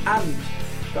one? And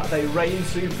that they reign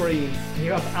supreme.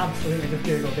 You have absolutely just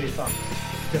googled these songs.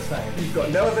 Just saying. You've got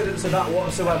no evidence of that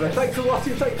whatsoever. Thanks for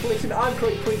watching, thanks for listening. I'm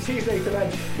Craig Priest, he's Nathan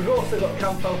Edge. We've also got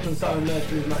Cam Felton and Simon Mercer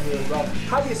who's not here as well.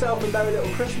 Have yourself a merry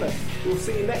little Christmas. We'll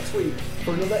see you next week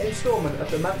for another instalment of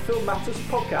the Mansfield Matters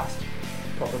podcast.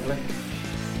 Probably.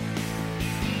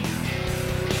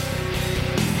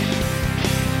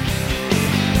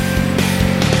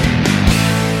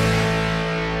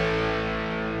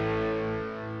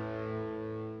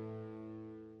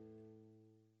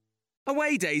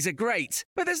 Away days are great,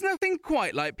 but there's nothing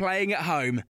quite like playing at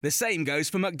home. The same goes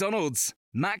for McDonald's.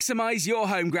 Maximise your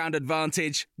home ground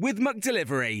advantage with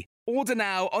McDelivery. Order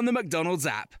now on the McDonald's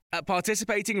app. At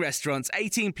participating restaurants,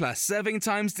 18 plus serving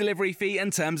times, delivery fee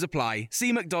and terms apply.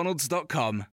 See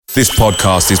mcdonalds.com. This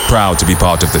podcast is proud to be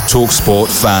part of the TalkSport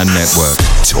Fan Network.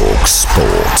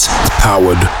 TalkSport.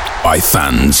 Powered by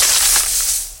fans.